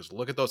spells for. Because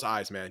look at those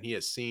eyes, man. He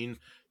has seen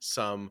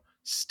some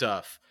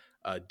stuff.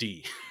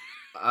 D.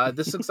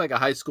 This looks like a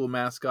high school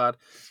mascot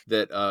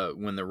that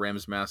when the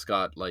Rams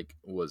mascot like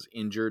was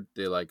injured,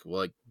 they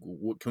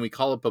can we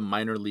call up a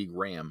minor league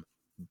Ram?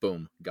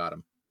 Boom, got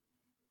him.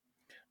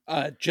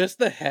 Just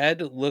the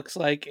head looks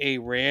like a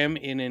ram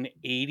in an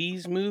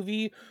 80s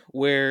movie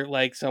where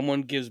like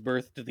someone gives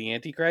birth to the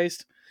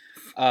Antichrist.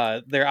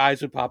 Their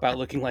eyes would pop out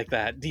looking like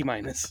that. D-.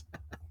 The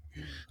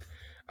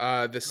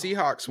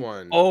Seahawks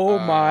one. Oh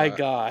my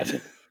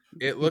god.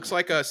 It looks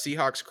like a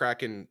Seahawks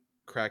Kraken.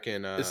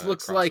 This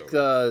looks crossover. like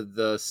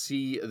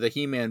the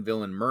He-Man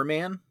villain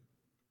Merman,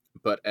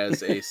 but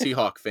as a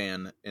Seahawk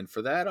fan, and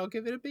for that I'll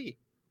give it a B.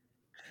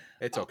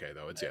 It's okay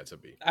though. It's a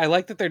B. I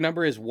like that their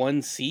number is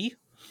 1C.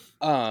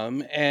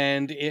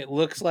 And it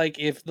looks like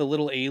if the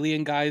little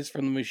alien guys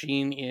from the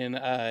machine in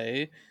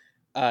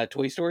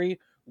Toy Story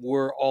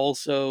were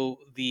also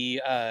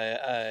the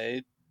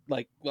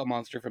like a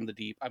monster from the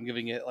deep. I'm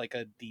giving it like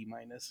a D-.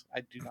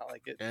 I do not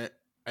like it.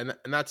 And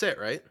that's it,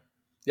 right?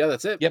 Yeah,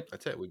 that's it. Yep.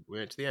 That's it. We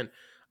went to the end.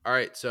 All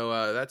right,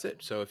 so that's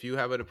it. So if you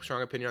have a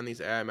strong opinion on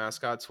these AI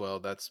mascots, well,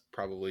 that's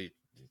probably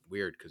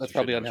weird because That's you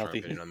probably should have a strong unhealthy.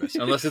 opinion on this.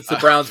 Unless it's the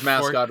Browns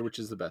mascot, which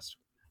is the best.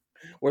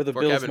 Or the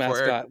For Bills Kevin, for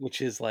Eric. mascot,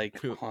 which is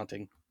like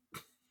haunting.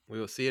 We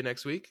will see you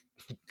next week.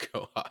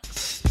 Go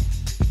Hawks.